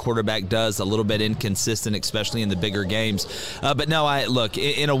a young quarterback does, a little bit inconsistent, especially in the bigger games. But no, look,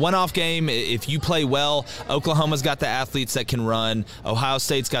 in a one-off game, if you play well, Oklahoma's got the athletes that can run. Ohio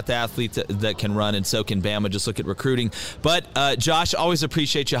State's got the athletes that can run, and so can Bama. Just look at recruiting. But, Josh, always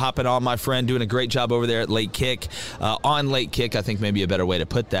appreciate you hopping on, my friend, doing a great job over there at Late Kick. On Late Kick, I think maybe a better way to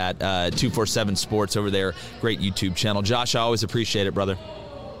put that. 247 Sports over there, great YouTube channel. Josh, I always appreciate it, brother.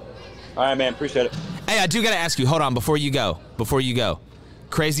 All right, man, appreciate it. Hey, I do got to ask you, hold on, before you go.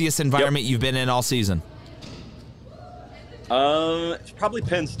 Craziest environment you've been in all season? It's probably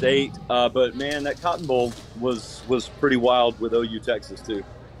Penn State, but, man, that Cotton Bowl was pretty wild with OU Texas, too.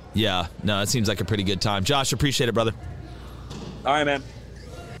 Yeah, no, it seems like a pretty good time. Josh, appreciate it, brother. All right, man.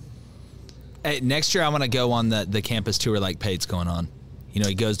 Hey, next year I want to go on the campus tour like Pate's going on.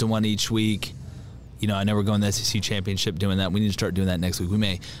 He goes to one each week. I know we're going to the SEC championship doing that. We need to start doing that next week. We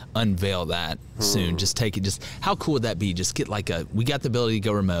may unveil that soon. Just take it. Just how cool would that be? Just get we got the ability to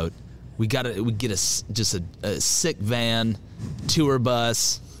go remote. We get a sick van, tour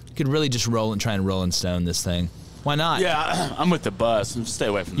bus. Could really just try and roll and stone this thing. Why not? Yeah, I'm with the bus. Stay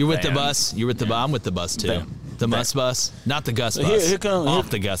away from the You're van. with the bus? You're with the bus? I'm with the bus, too. The Mus Bus? Not the Gus Bus. Here come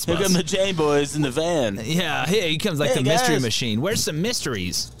the Gus Bus. Here come the J-Boys in the van. Yeah, he comes like the mystery machine. Where's some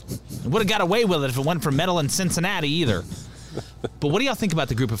mysteries? Would have got away with it if it wasn't for metal in Cincinnati either. But what do y'all think about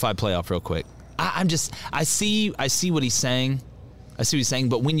the Group of 5 playoff real quick? I see what he's saying.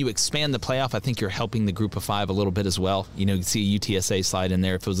 But when you expand the playoff, I think you're helping the Group of 5 a little bit as well. You know, you can see a UTSA slide in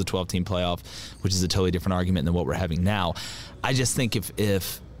there if it was a 12-team playoff, which is a totally different argument than what we're having now. I just think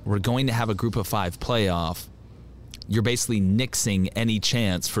if we're going to have a Group of 5 playoff, you're basically nixing any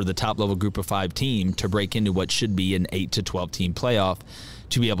chance for the top-level Group of 5 team to break into what should be an 8 to 12-team playoff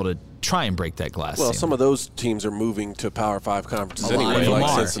to be able to try and break that glass ceiling. Some of those teams are moving to Power 5 conferences anyway,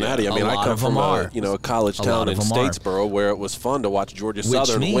 like Cincinnati. I mean, I come from a college town in Statesboro where it was fun to watch Georgia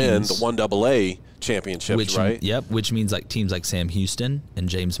Southern win the 1AA championships, right? Yep, which means like teams like Sam Houston and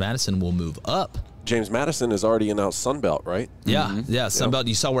James Madison will move up. James Madison has already announced Sunbelt, right? Yeah, Sunbelt.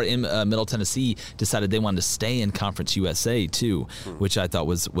 You saw where Middle Tennessee decided they wanted to stay in Conference USA too, which I thought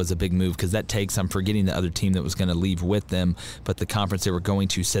was a big move because that takes, I'm forgetting the other team that was going to leave with them, but the conference they were going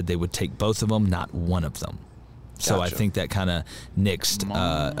to said they would take both of them, not one of them. So I think that kind of nixed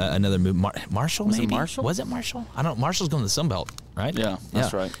another move. Marshall, maybe? Was it Marshall? I don't know. Marshall's going to the Sun Belt, right? Yeah,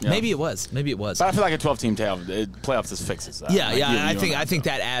 that's right. Yeah. Maybe it was. But I feel like a 12-team playoff just fixes that. Yeah, I think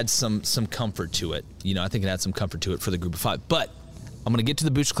that adds some comfort to it. You know, I think it adds some comfort to it for the Group of 5. But I'm going to get to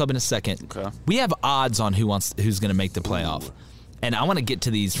the Booster Club in a second. Okay. We have odds on who's going to make the playoff. And I want to get to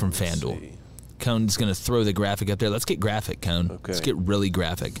these from FanDuel. Cone's going to throw the graphic up there. Let's get graphic, Cone. Okay. Let's get really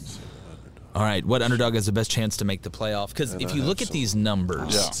graphic. All right, what underdog has the best chance to make the playoff? Because if you look at these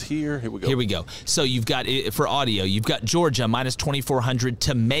numbers. Here we go. So you've got, for audio, you've got Georgia minus 2,400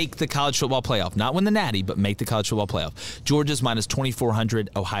 to make the college football playoff. Not win the Natty, but make the college football playoff. Georgia's minus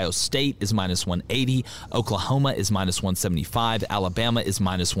 2,400. Ohio State is minus 180. Oklahoma is minus 175. Alabama is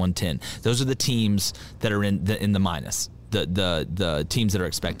minus 110. Those are the teams that are in the minus. The teams that are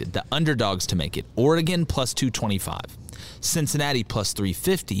expected. The underdogs to make it. Oregon plus 225. Cincinnati plus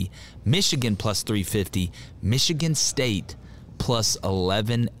 350, Michigan plus 350, Michigan State plus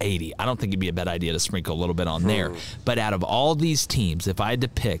 1180. I don't think it'd be a bad idea to sprinkle a little bit on there. But out of all these teams, if I had to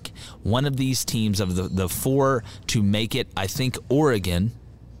pick one of these teams of the 4 to make it, I think Oregon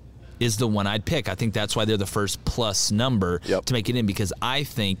is the one I'd pick. I think that's why they're the first plus number to make it in, because I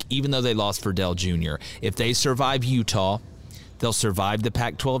think even though they lost for Dell Jr., if they survive Utah, they'll survive the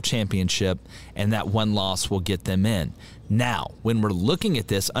Pac-12 championship, and that one loss will get them in. Now, when we're looking at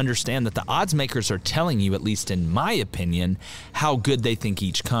this, understand that the odds makers are telling you, at least in my opinion, how good they think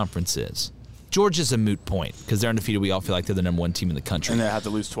each conference is. Georgia's a moot point because they're undefeated. We all feel like they're the number 1 team in the country. And they have to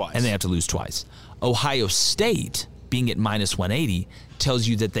lose twice. Ohio State, being at minus 180, tells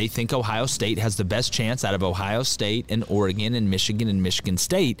you that they think Ohio State has the best chance out of Ohio State and Oregon and Michigan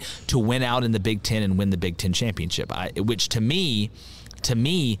State to win out in the Big Ten and win the Big Ten championship, which to me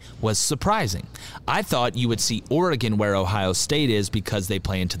was surprising. I thought you would see Oregon where Ohio State is because they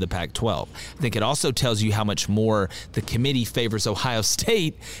play into the Pac-12. I think it also tells you how much more the committee favors Ohio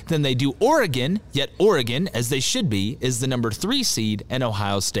State than they do Oregon, yet Oregon, as they should be, is the number 3 seed and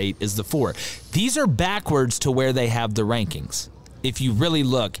Ohio State is the 4. These are backwards to where they have the rankings. If you really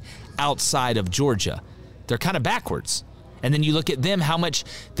look outside of Georgia, they're kind of backwards. And then you look at them, how much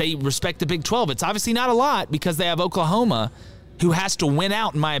they respect the Big 12. It's obviously not a lot because they have Oklahoma, who has to win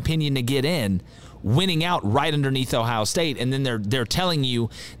out, in my opinion, to get in, winning out right underneath Ohio State. And then they're telling you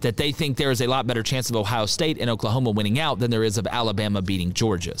that they think there is a lot better chance of Ohio State and Oklahoma winning out than there is of Alabama beating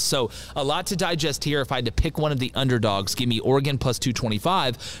Georgia. So a lot to digest here. If I had to pick one of the underdogs, give me Oregon plus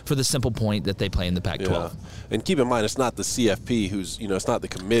 225 for the simple point that they play in the Pac-12. Yeah. And keep in mind, it's not the CFP who's, it's not the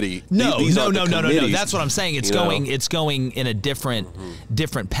committee. No. That's what I'm saying. It's going in a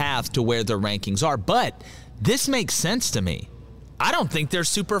different path to where their rankings are. But this makes sense to me. I don't think they're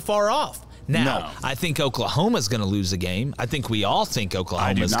super far off. Now, I think Oklahoma's going to lose a game. I think we all think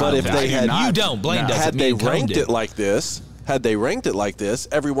Oklahoma's going to lose. But if they had, you don't. Blaine does. Had they ranked it like this,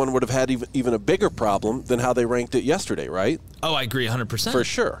 everyone would have had even a bigger problem than how they ranked it yesterday, right? Oh, I agree 100%. For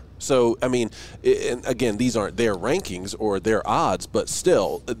sure. So, I mean, and again, these aren't their rankings or their odds, but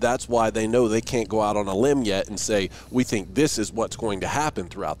still, that's why they know they can't go out on a limb yet and say, we think this is what's going to happen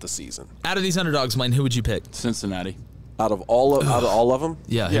throughout the season. Out of these underdogs, Blaine, who would you pick? Cincinnati. Out of all of them?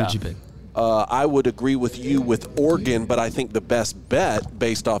 Yeah, who would you pick? I would agree with you with Oregon, but I think the best bet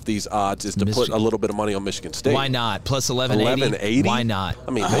based off these odds is to put a little bit of money on Michigan State. Why not? Plus 1180? Why not?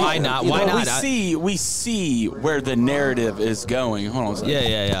 I mean, why not? Why not? We see where the narrative is going. Hold on a second.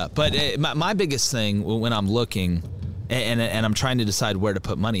 Yeah. But my biggest thing when I'm looking, and I'm trying to decide where to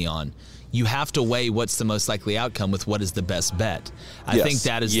put money on, you have to weigh what's the most likely outcome with what is the best bet. I think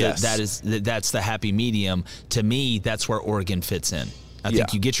that's the happy medium. To me, that's where Oregon fits in. I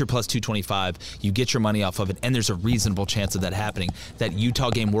think you get your plus 225, you get your money off of it, and there's a reasonable chance of that happening. That Utah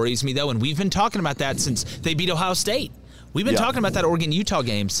game worries me, though, and we've been talking about that since they beat Ohio State. We've been talking about that Oregon-Utah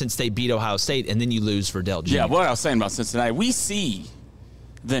game since they beat Ohio State, and then you lose for Dell Jr. Yeah, what I was saying about Cincinnati, we see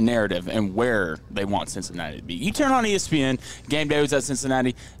the narrative and where they want Cincinnati to be. You turn on ESPN, game day was at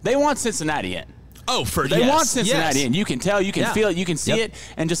Cincinnati, they want Cincinnati in. Oh, they want Cincinnati in. You can tell, you can feel it, you can see it,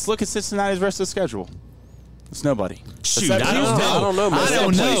 and just look at Cincinnati's rest of the schedule. It's nobody. Shoot, I don't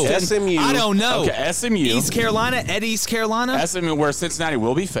know. SMU. I don't know. Okay, SMU. East Carolina, at East Carolina. SMU, where Cincinnati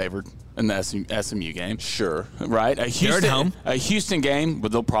will be favored in the SMU game. Sure. Right? A Houston game,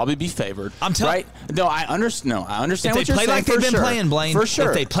 but they'll probably be favored. I'm telling right? No, I understand. No, I understand if they play like they've been playing, Blaine. For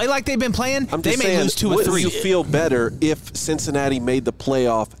sure. If they play like they've been playing, they may saying, lose 2 or 3. Would you feel better if Cincinnati made the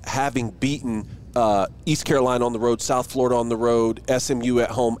playoff having beaten East Carolina on the road, South Florida on the road, SMU at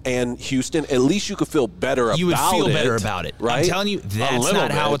home, and Houston? At least you could feel better about it. You would feel better about it. Right? I'm telling you, that's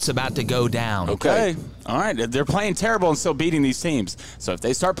not how it's about to go down. Okay. All right. They're playing terrible and still beating these teams. So if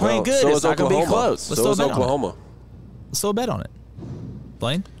they start playing good, it's not going to be close. So is Oklahoma. Let's throw a bet on it.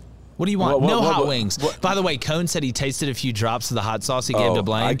 Blaine? What do you want? No hot wings. By the way, Cone said he tasted a few drops of the hot sauce he gave to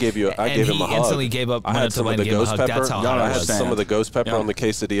Blaine. I gave him a hug. He instantly gave up. I had some of the ghost pepper. That's how hot I had some of the ghost pepper on the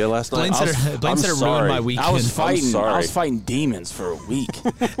quesadilla last night. Blaine said it ruined my weekend. I was fighting demons for a week.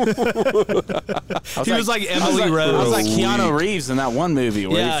 He was like Emily Rose. I was like Keanu Reeves in that one movie.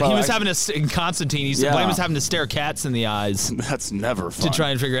 Where he was having in Constantine. He said Blaine was having to stare cats in the eyes. That's never fun. To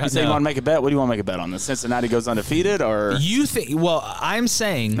try and figure out. You say you want to make a bet? What do you want to make a bet on? That Cincinnati goes undefeated, or you think? Well, I'm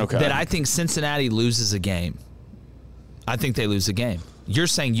saying that I think Cincinnati loses a game. I think they lose a game. You're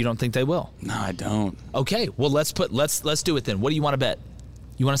saying you don't think they will. No, I don't. Okay, well let's do it then. What do you want to bet?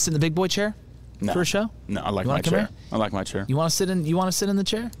 You want to sit in the big boy chair for a show? No, I like my chair. I like my chair. You want to sit in the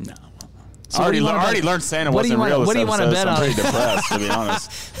chair? No. So I already learned Santa wasn't real. What do you want to bet on? I'm pretty depressed, to be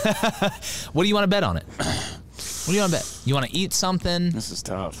honest. What do you want to bet on it? What do you want to bet? You want to eat something? This is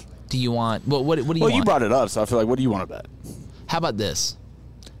tough. Do you want? What do you want? Well, you brought it up, so I feel like, what do you want to bet? How about this?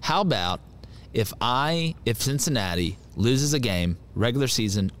 How about if Cincinnati loses a game, regular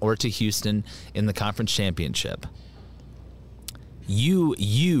season, or to Houston in the conference championship, I'm trying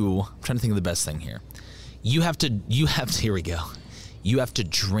to think of the best thing here. Here we go. You have to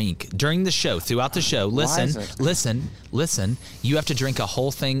drink during the show, throughout the show. Listen. You have to drink a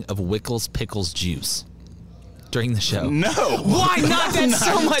whole thing of Wickles Pickles juice during the show. No. Why not? That's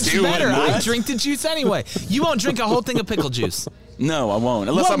so much better. I drink the juice anyway. You won't drink a whole thing of pickle juice. No, I won't.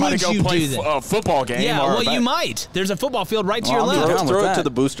 Unless I'm going to go play a football game. Yeah, you might. There's a football field right to your left. Throw it to the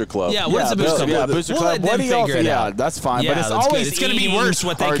Booster Club. Yeah, what's the Booster Club? Yeah, Booster Club. What do y'all think? Yeah, that's fine. Yeah, but it's always it's going to be worse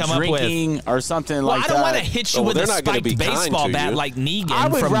what they come up with. Or something like that. I don't want to hit you with a spiked baseball bat like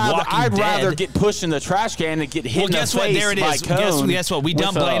Negan from Walking Dead. I'd rather get pushed in the trash can and get hit in the face by Cone. There it is. Guess what? We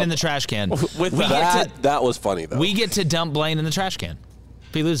dump Blaine in the trash can. That was funny, though. We get to dump Blaine in the trash can.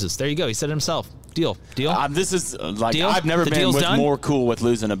 If he loses. There you go. He said it himself. Deal? This is like deal? I've never been more cool with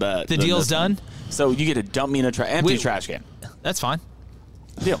losing a bet. The deal's done? So you get to dump me in a empty trash can. That's fine.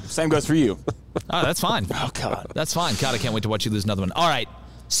 Deal. Same goes for you. Oh, that's fine. Oh, God. That's fine. God, I can't wait to watch you lose another one. All right.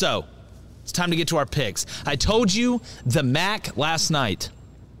 So it's time to get to our picks. I told you the MAC last night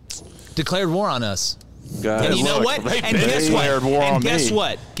declared war on us. Guys, and you know what? And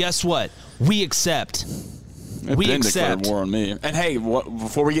guess what? We accept. We accept. War on me. And hey,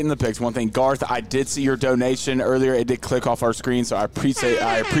 before we get into the picks, one thing, Garth, I did see your donation earlier. It did click off our screen, so I appreciate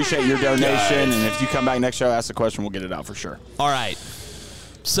your donation. And if you come back next show, ask a question, we'll get it out for sure. All right.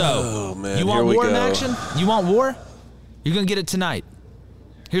 So, you want war in action? You want war? You're going to get it tonight.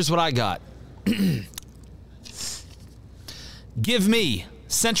 Here's what I got. Give me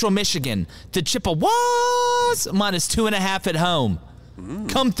Central Michigan, the Chippewas, -2.5 at home.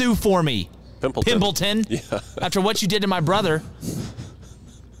 Come through for me. Pimbleton. Yeah. After what you did to my brother.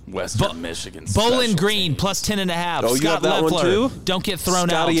 Western Michigan. Bowling Green +10.5. Oh, Scott you got that Leffler, one too? Don't get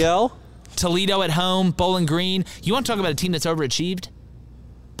thrown out. Scotty L. Toledo at home. Bowling Green. You want to talk about a team that's overachieved?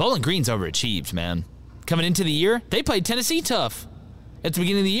 Bowling Green's overachieved, man. Coming into the year, they played Tennessee tough at the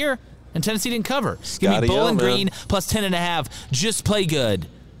beginning of the year, and Tennessee didn't cover. Give me Bowling Green +10.5. Just play good.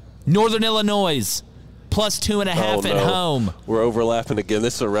 Northern Illinois. +2.5 at home. We're overlapping again.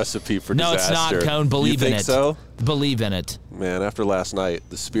 This is a recipe for disaster. No, it's not, Cone. Believe in it. You think so? Believe in it. Man, after last night,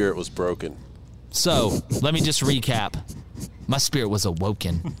 the spirit was broken. So, let me just recap. My spirit was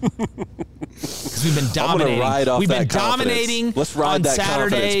awoken. Because we've been dominating. We've been dominating Let's ride on that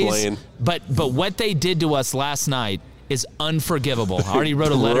Saturdays. Blaine. But what they did to us last night is unforgivable. I already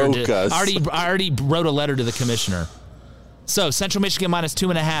wrote a letter. I already wrote a letter to the commissioner. So Central Michigan minus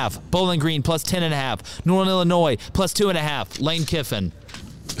 2.5, Bowling Green plus 10.5, Northern Illinois plus 2.5, Lane Kiffin.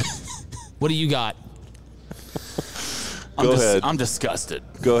 What do you got? Go ahead. I'm disgusted.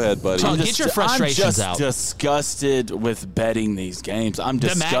 Go ahead, buddy. Get your frustrations out. I'm just disgusted with betting these games. I'm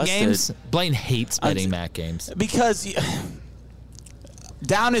disgusted. The MAC games? Blaine hates betting MAC games. Because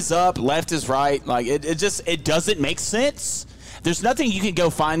down is up, left is right. Like it doesn't make sense. There's nothing you can go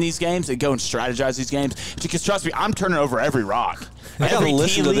find these games and go and strategize these games. Because trust me, I'm turning over every rock. I gotta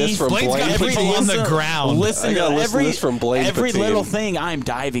listen to this from Blaine. Blaine's got people on the ground. Listen to this from Blaine. Every little thing I'm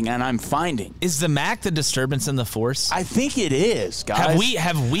diving and I'm finding. Is the MAC the disturbance in the force? I think it is, guys. Have we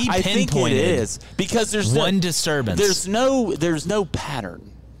pinpointed? I think it is because there's one disturbance. There's no pattern.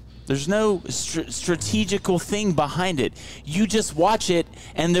 There's no strategical thing behind it. You just watch it,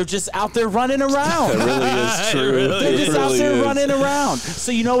 and they're just out there running around. That really is true. They're just out there running around.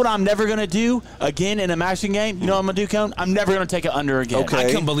 So you know what I'm never going to do again in a matching game? You know what I'm going to do, Cone? I'm never going to take an under again. Okay. I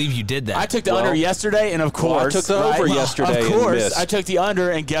couldn't believe you did that. I took the under yesterday, and of course. I took the over yesterday. Of course, and missed. I took the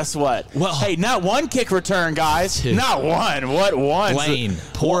under, and guess what? Well, hey, not one kick return, guys. Not one. What one? Blaine.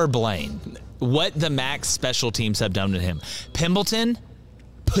 Poor Blaine. What the MAC special teams have done to him. Pimbleton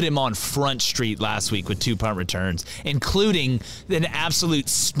put him on Front Street last week with 2 punt returns, including an absolute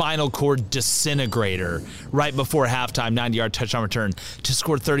spinal cord disintegrator right before halftime, 90-yard touchdown return to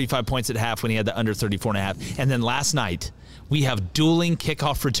score 35 points at half when he had the under 34.5. And then last night, we have dueling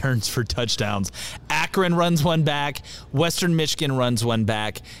kickoff returns for touchdowns. Akron runs one back, Western Michigan runs one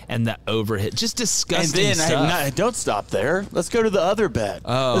back, and the overhit. Just disgusting and then, stuff. Don't stop there. Let's go to the other bet.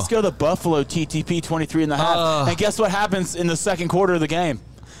 Oh. Let's go to the Buffalo TTP 23.5. And guess what happens in the second quarter of the game?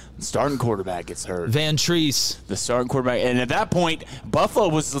 The starting quarterback gets hurt. Van Treese. The starting quarterback. And at that point, Buffalo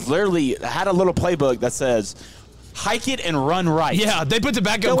was literally had a little playbook that says, hike it and run right. Yeah, they put the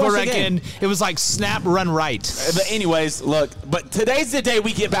backup quarterback in. It was like snap, run right. But anyways, look, but today's the day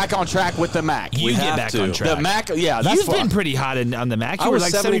we get back on track with the MAC. You get back on track. The MAC, yeah, that's You've been pretty hot on the MAC. You were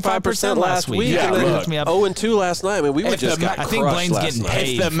like 75% last week. Yeah, look. 0-2 last night. I mean, we were just got I think Blaine's getting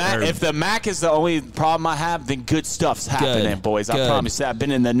paid. If the MAC is the only problem I have, then good stuff's happening, boys. I promise you. I've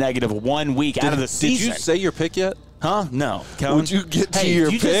been in the negative 1 week out of the season. Did you say your pick yet? Huh? No. Would you get to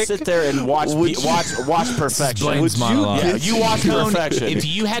your pick? You just sit there and watch perfection. You watch perfection. If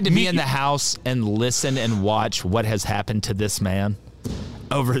you had to be in the house and listen and watch what has happened to this man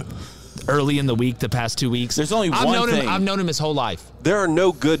over early in the week, the past 2 weeks, there's only one thing. I've known him his whole life. There are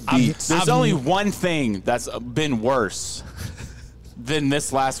no good beats. There's only one thing that's been worse than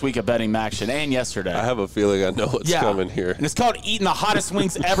this last week of betting action and yesterday. I have a feeling I know what's coming here. And it's called eating the hottest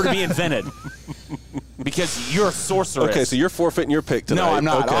wings ever to be invented. Because you're a sorceress. Okay, so you're forfeiting your pick tonight. No, I'm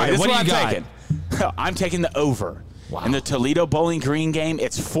not. Okay. All right, this what is do you I'm taking. I'm taking the over. Wow. In the Toledo Bowling Green game,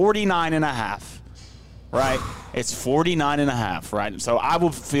 it's 49.5. Right? It's 49.5, right? So I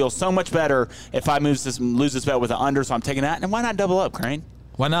will feel so much better if I lose this bet with an under, so I'm taking that. And why not double up, Crane?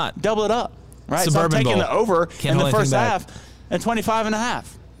 Why not? Double it up. Right? Suburban so I'm taking Bowl. the over Can't in the hold first anything half and 25.5.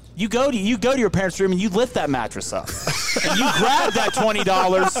 You go to your parents' room and you lift that mattress up. And you grab that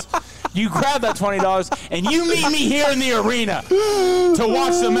 $20. You grab that $20 and you meet me here in the arena to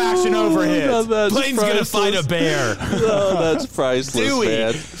watch some action overhead. Blaine's going to fight a bear. Oh, that's priceless,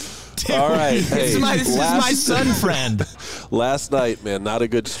 man. All right. This is my son friend. Last night, man, not a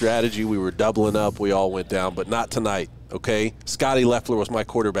good strategy. We were doubling up. We all went down, but not tonight. Okay, Scotty Loeffler was my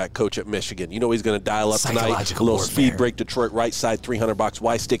quarterback coach at Michigan. You know he's going to dial up tonight. A little speed break, Detroit right side, 300 bucks.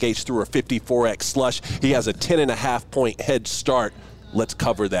 Y-stick H through a 54X slush. He has a 10.5-point head start. Let's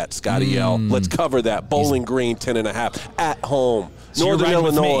cover that, Scotty L. Let's cover that. Bowling Green, 10.5 at home. So Northern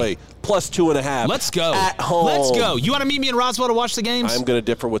Illinois, plus 2.5. Let's go. At home. Let's go. You want to meet me in Roswell to watch the games? I'm going to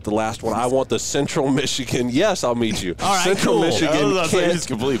differ with the last one. I want the Central Michigan. Yes, I'll meet you. All right, Central cool. Michigan. He just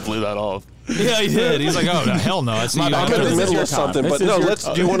completely blew that off. Yeah, he did. He's like, oh, no, hell no. I'm in the middle of something, but no, let's.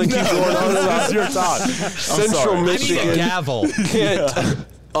 Do you want to keep going on? This is your time. Central Michigan. I need a gavel. Can't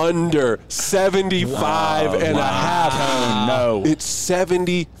under 75 and a half. No. It's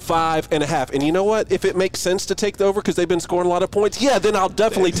 75 and a half. And you know what? If it makes sense to take the over because they've been scoring a lot of points, yeah, then I'll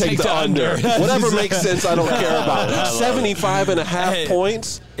definitely take the under. Whatever makes sense, I don't care about. 75 and a half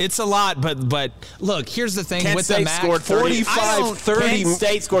points. It's a lot, but look, here's the thing. Kent with State the MAC, scored 45-30. Kent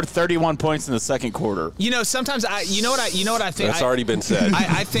State scored 31 points in the second quarter. You know, sometimes you know what I think. That's already been said.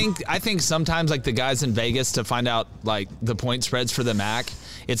 I think sometimes like the guys in Vegas to find out like the point spreads for the MAC.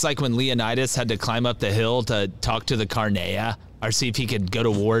 It's like when Leonidas had to climb up the hill to talk to the Carnea or see if he could go to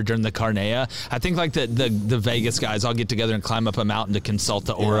war during the Carnea. I think like the Vegas guys all get together and climb up a mountain to consult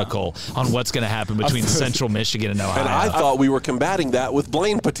the Oracle on what's going to happen between Central Michigan and Ohio. And I thought we were combating that with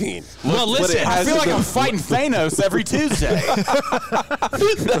Blaine Patine. Well, listen, I feel like I'm fighting Thanos every Tuesday.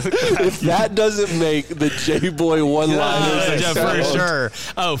 If that doesn't make the Jboy one-liners, for sure.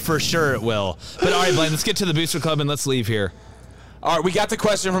 Oh, for sure it will. But all right, Blaine, let's get to the Booster Club and let's leave here. All right, we got the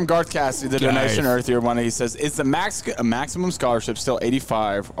question from Garth Cassidy, the donation earlier one. He says, is the maximum scholarship still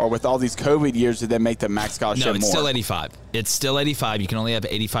 85, or with all these COVID years, did they make the max scholarship more? No, it's still 85. It's still 85. You can only have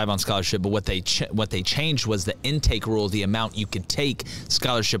 85 on scholarship, but what they changed was the intake rule, the amount you could take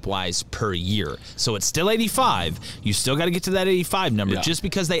scholarship-wise per year. So it's still 85. You still got to get to that 85 number just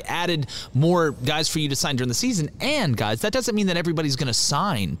because they added more guys for you to sign during the season. And, guys, that doesn't mean that everybody's going to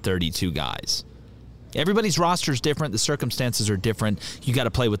sign 32 guys. Everybody's roster is different. The circumstances are different. You got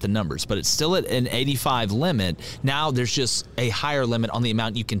to play with the numbers, but it's still at an 85 limit. Now there's just a higher limit on the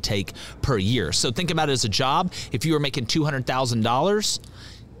amount you can take per year. So think about it as a job. If you were making $200,000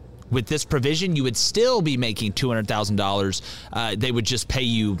 with this provision, you would still be making $200,000. They would just pay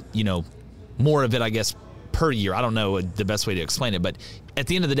you, more of it, I guess, per year. I don't know the best way to explain it, but at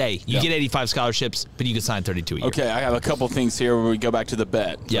the end of the day, you get 85 scholarships, but you can sign 32 a year. Okay, I have a couple things here where we go back to the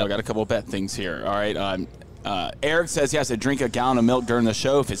bet. So I got a couple of bet things here. All right. Eric says he has to drink a gallon of milk during the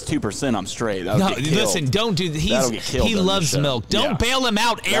show. If it's 2%, I'm straight. Listen, don't do that. He loves milk. Don't bail him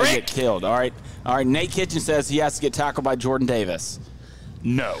out, Eric. That'll get killed. All right. Nate Kitchen says he has to get tackled by Jordan Davis.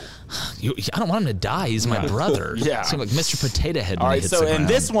 No. I don't want him to die. He's my brother. Yeah. Seems like Mr. Potato Head. All right, so and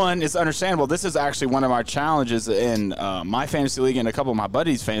this one is understandable. This is actually one of my challenges in my fantasy league and a couple of my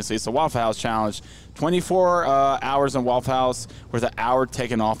buddies' fantasy. It's the Waffle House challenge. 24 hours in Waffle House with an hour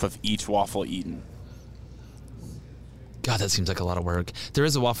taken off of each waffle eaten. God, that seems like a lot of work. There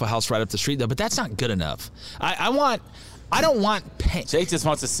is a Waffle House right up the street, though, but that's not good enough. I don't want pain. Jake just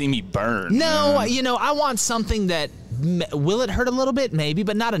wants to see me burn. No, I want something that will it hurt a little bit? Maybe,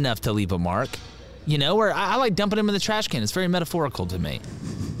 but not enough to leave a mark. Where I like dumping them in the trash can. It's very metaphorical to me.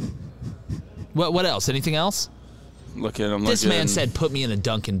 What else? Anything else? Look at him. This man said, put me in a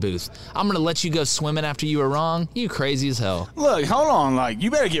Dunkin' booth. I'm going to let you go swimming after you were wrong. You crazy as hell. Look, hold on.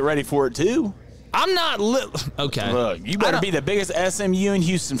 You better get ready for it, too. I'm not okay. Look, you better be the biggest SMU and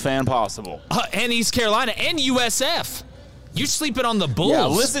Houston fan possible. And East Carolina and USF. You're sleeping on the Bulls. Yeah,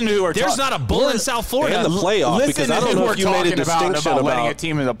 listen to who we're There's not a Bull in South Florida. And the playoff, because I don't know if you made a distinction about letting a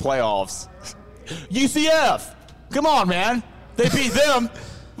team in the playoffs. UCF. Come on, man. They beat them.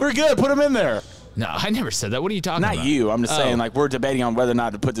 We're good. Put them in there. No, I never said that. What are you talking about? Not you. I'm just saying, we're debating on whether or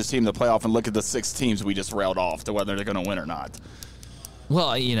not to put this team in the playoff and look at the 6 teams we just railed off to whether they're going to win or not.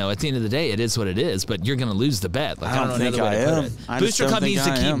 Well, at the end of the day, it is what it is, but you're going to lose the bet. I don't think I am. Booster Club needs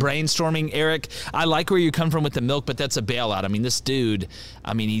to keep brainstorming, Eric. I like where you come from with the milk, but that's a bailout. I mean, this dude,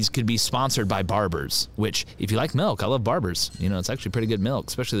 he could be sponsored by Barbers, which, if you like milk, I love Barbers. It's actually pretty good milk,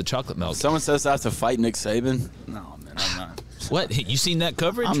 especially the chocolate milk. Someone says I have to fight Nick Saban. No, man, I'm not. What? You seen that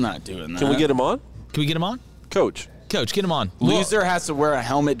coverage? I'm not doing that. Can we get him on? Can we get him on? Coach, get him on. Loser has to wear a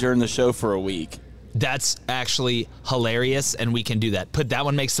helmet during the show for a week. That's actually hilarious, and we can do that. That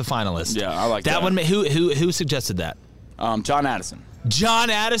one makes the finalist. Yeah, I like that. That one. Who suggested that? John Addison. John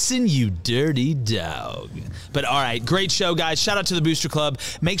Addison, you dirty dog. But all right, great show, guys. Shout out to the Booster Club.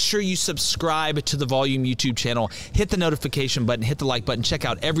 Make sure you subscribe to the Volume YouTube channel. Hit the notification button. Hit the like button. Check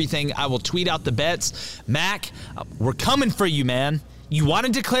out everything. I will tweet out the bets. Mac, we're coming for you, man. You want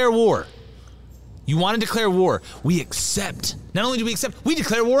to declare war. We accept. Not only do we accept, we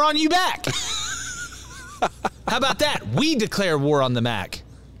declare war on you back. How about that? We declare war on the Mac.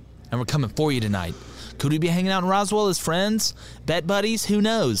 And we're coming for you tonight. Could we be hanging out in Roswell as friends? Bet buddies? Who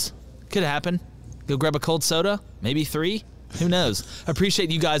knows? Could happen. Go grab a cold soda? Maybe 3? Who knows?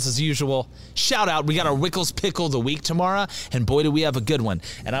 Appreciate you guys as usual. Shout out. We got our Wickles Pickle of the Week tomorrow. And boy, do we have a good one.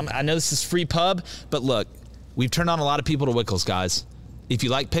 And I know this is free pub, but look, we've turned on a lot of people to Wickles, guys. If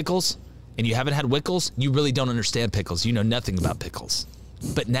you like pickles and you haven't had Wickles, you really don't understand pickles. You know nothing about pickles.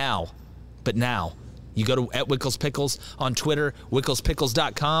 But now, you go to @Wickles Pickles on Twitter,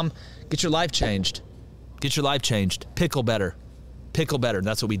 WicklesPickles.com. Get your life changed. Pickle better.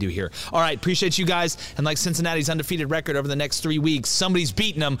 That's what we do here. All right, appreciate you guys. And like Cincinnati's undefeated record over the next 3 weeks, somebody's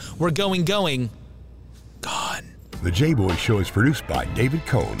beating them. We're going. Gone. The Jboy Show is produced by David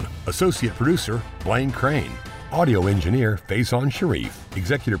Cohn, associate producer Blaine Crane, audio engineer Faison Sharif,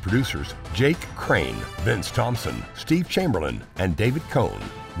 executive producers Jake Crane, Vince Thompson, Steve Chamberlain, and David Cohn.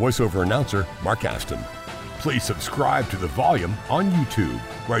 Voiceover announcer Mark Aston. Please subscribe to The Volume on YouTube,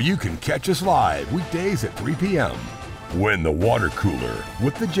 where you can catch us live weekdays at 3 p.m. Win the water cooler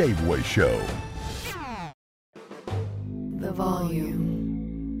with the Jboy Show. The volume.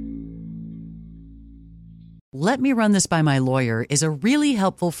 "Let me run this by my lawyer" is a really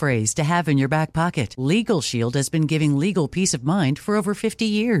helpful phrase to have in your back pocket. Legal Shield has been giving legal peace of mind for over 50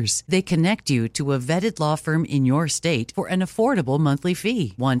 years. They connect you to a vetted law firm in your state for an affordable monthly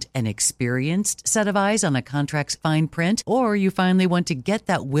fee. Want an experienced set of eyes on a contract's fine print? Or you finally want to get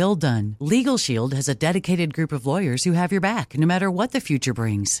that will done? Legal Shield has a dedicated group of lawyers who have your back, no matter what the future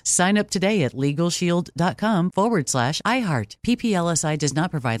brings. Sign up today at LegalShield.com/iHeart. PPLSI does not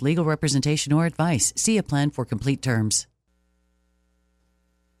provide legal representation or advice. See a plan for complete terms.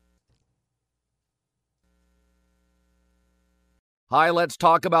 Hi, let's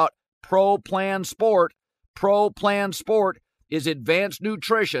talk about Pro Plan Sport. Pro Plan Sport is advanced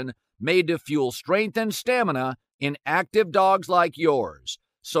nutrition made to fuel strength and stamina in active dogs like yours.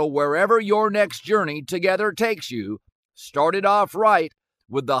 So wherever your next journey together takes you, start it off right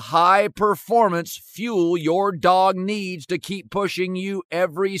with the high-performance fuel your dog needs to keep pushing you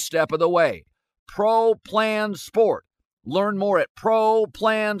every step of the way. Pro Plan Sport. Learn more at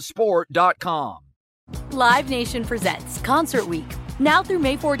ProPlansport.com. Live Nation presents Concert Week. Now through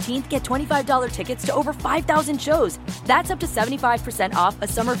May 14th, get $25 tickets to over 5,000 shows. That's up to 75% off a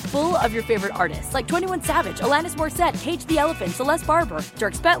summer full of your favorite artists like 21 Savage, Alanis Morissette, Cage the Elephant, Celeste Barber,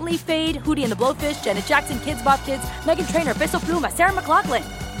 Dierks Bentley, Fade, Hootie and the Blowfish, Janet Jackson, Kids Bop Kids, Meghan Trainor, Peso Pluma, Sarah McLachlan.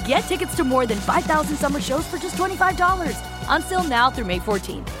 Get tickets to more than 5,000 summer shows for just $25. On sale now through May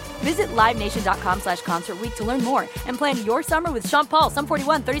 14th. Visit LiveNation.com/Concert Week to learn more and plan your summer with Sean Paul, Sum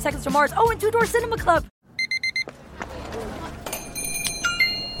 41, 30 Seconds to Mars, and Two Door Cinema Club.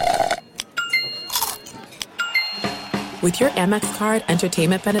 With your Amex card,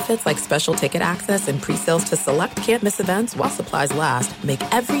 entertainment benefits like special ticket access and pre-sales to select can't-miss events while supplies last make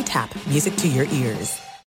every tap music to your ears.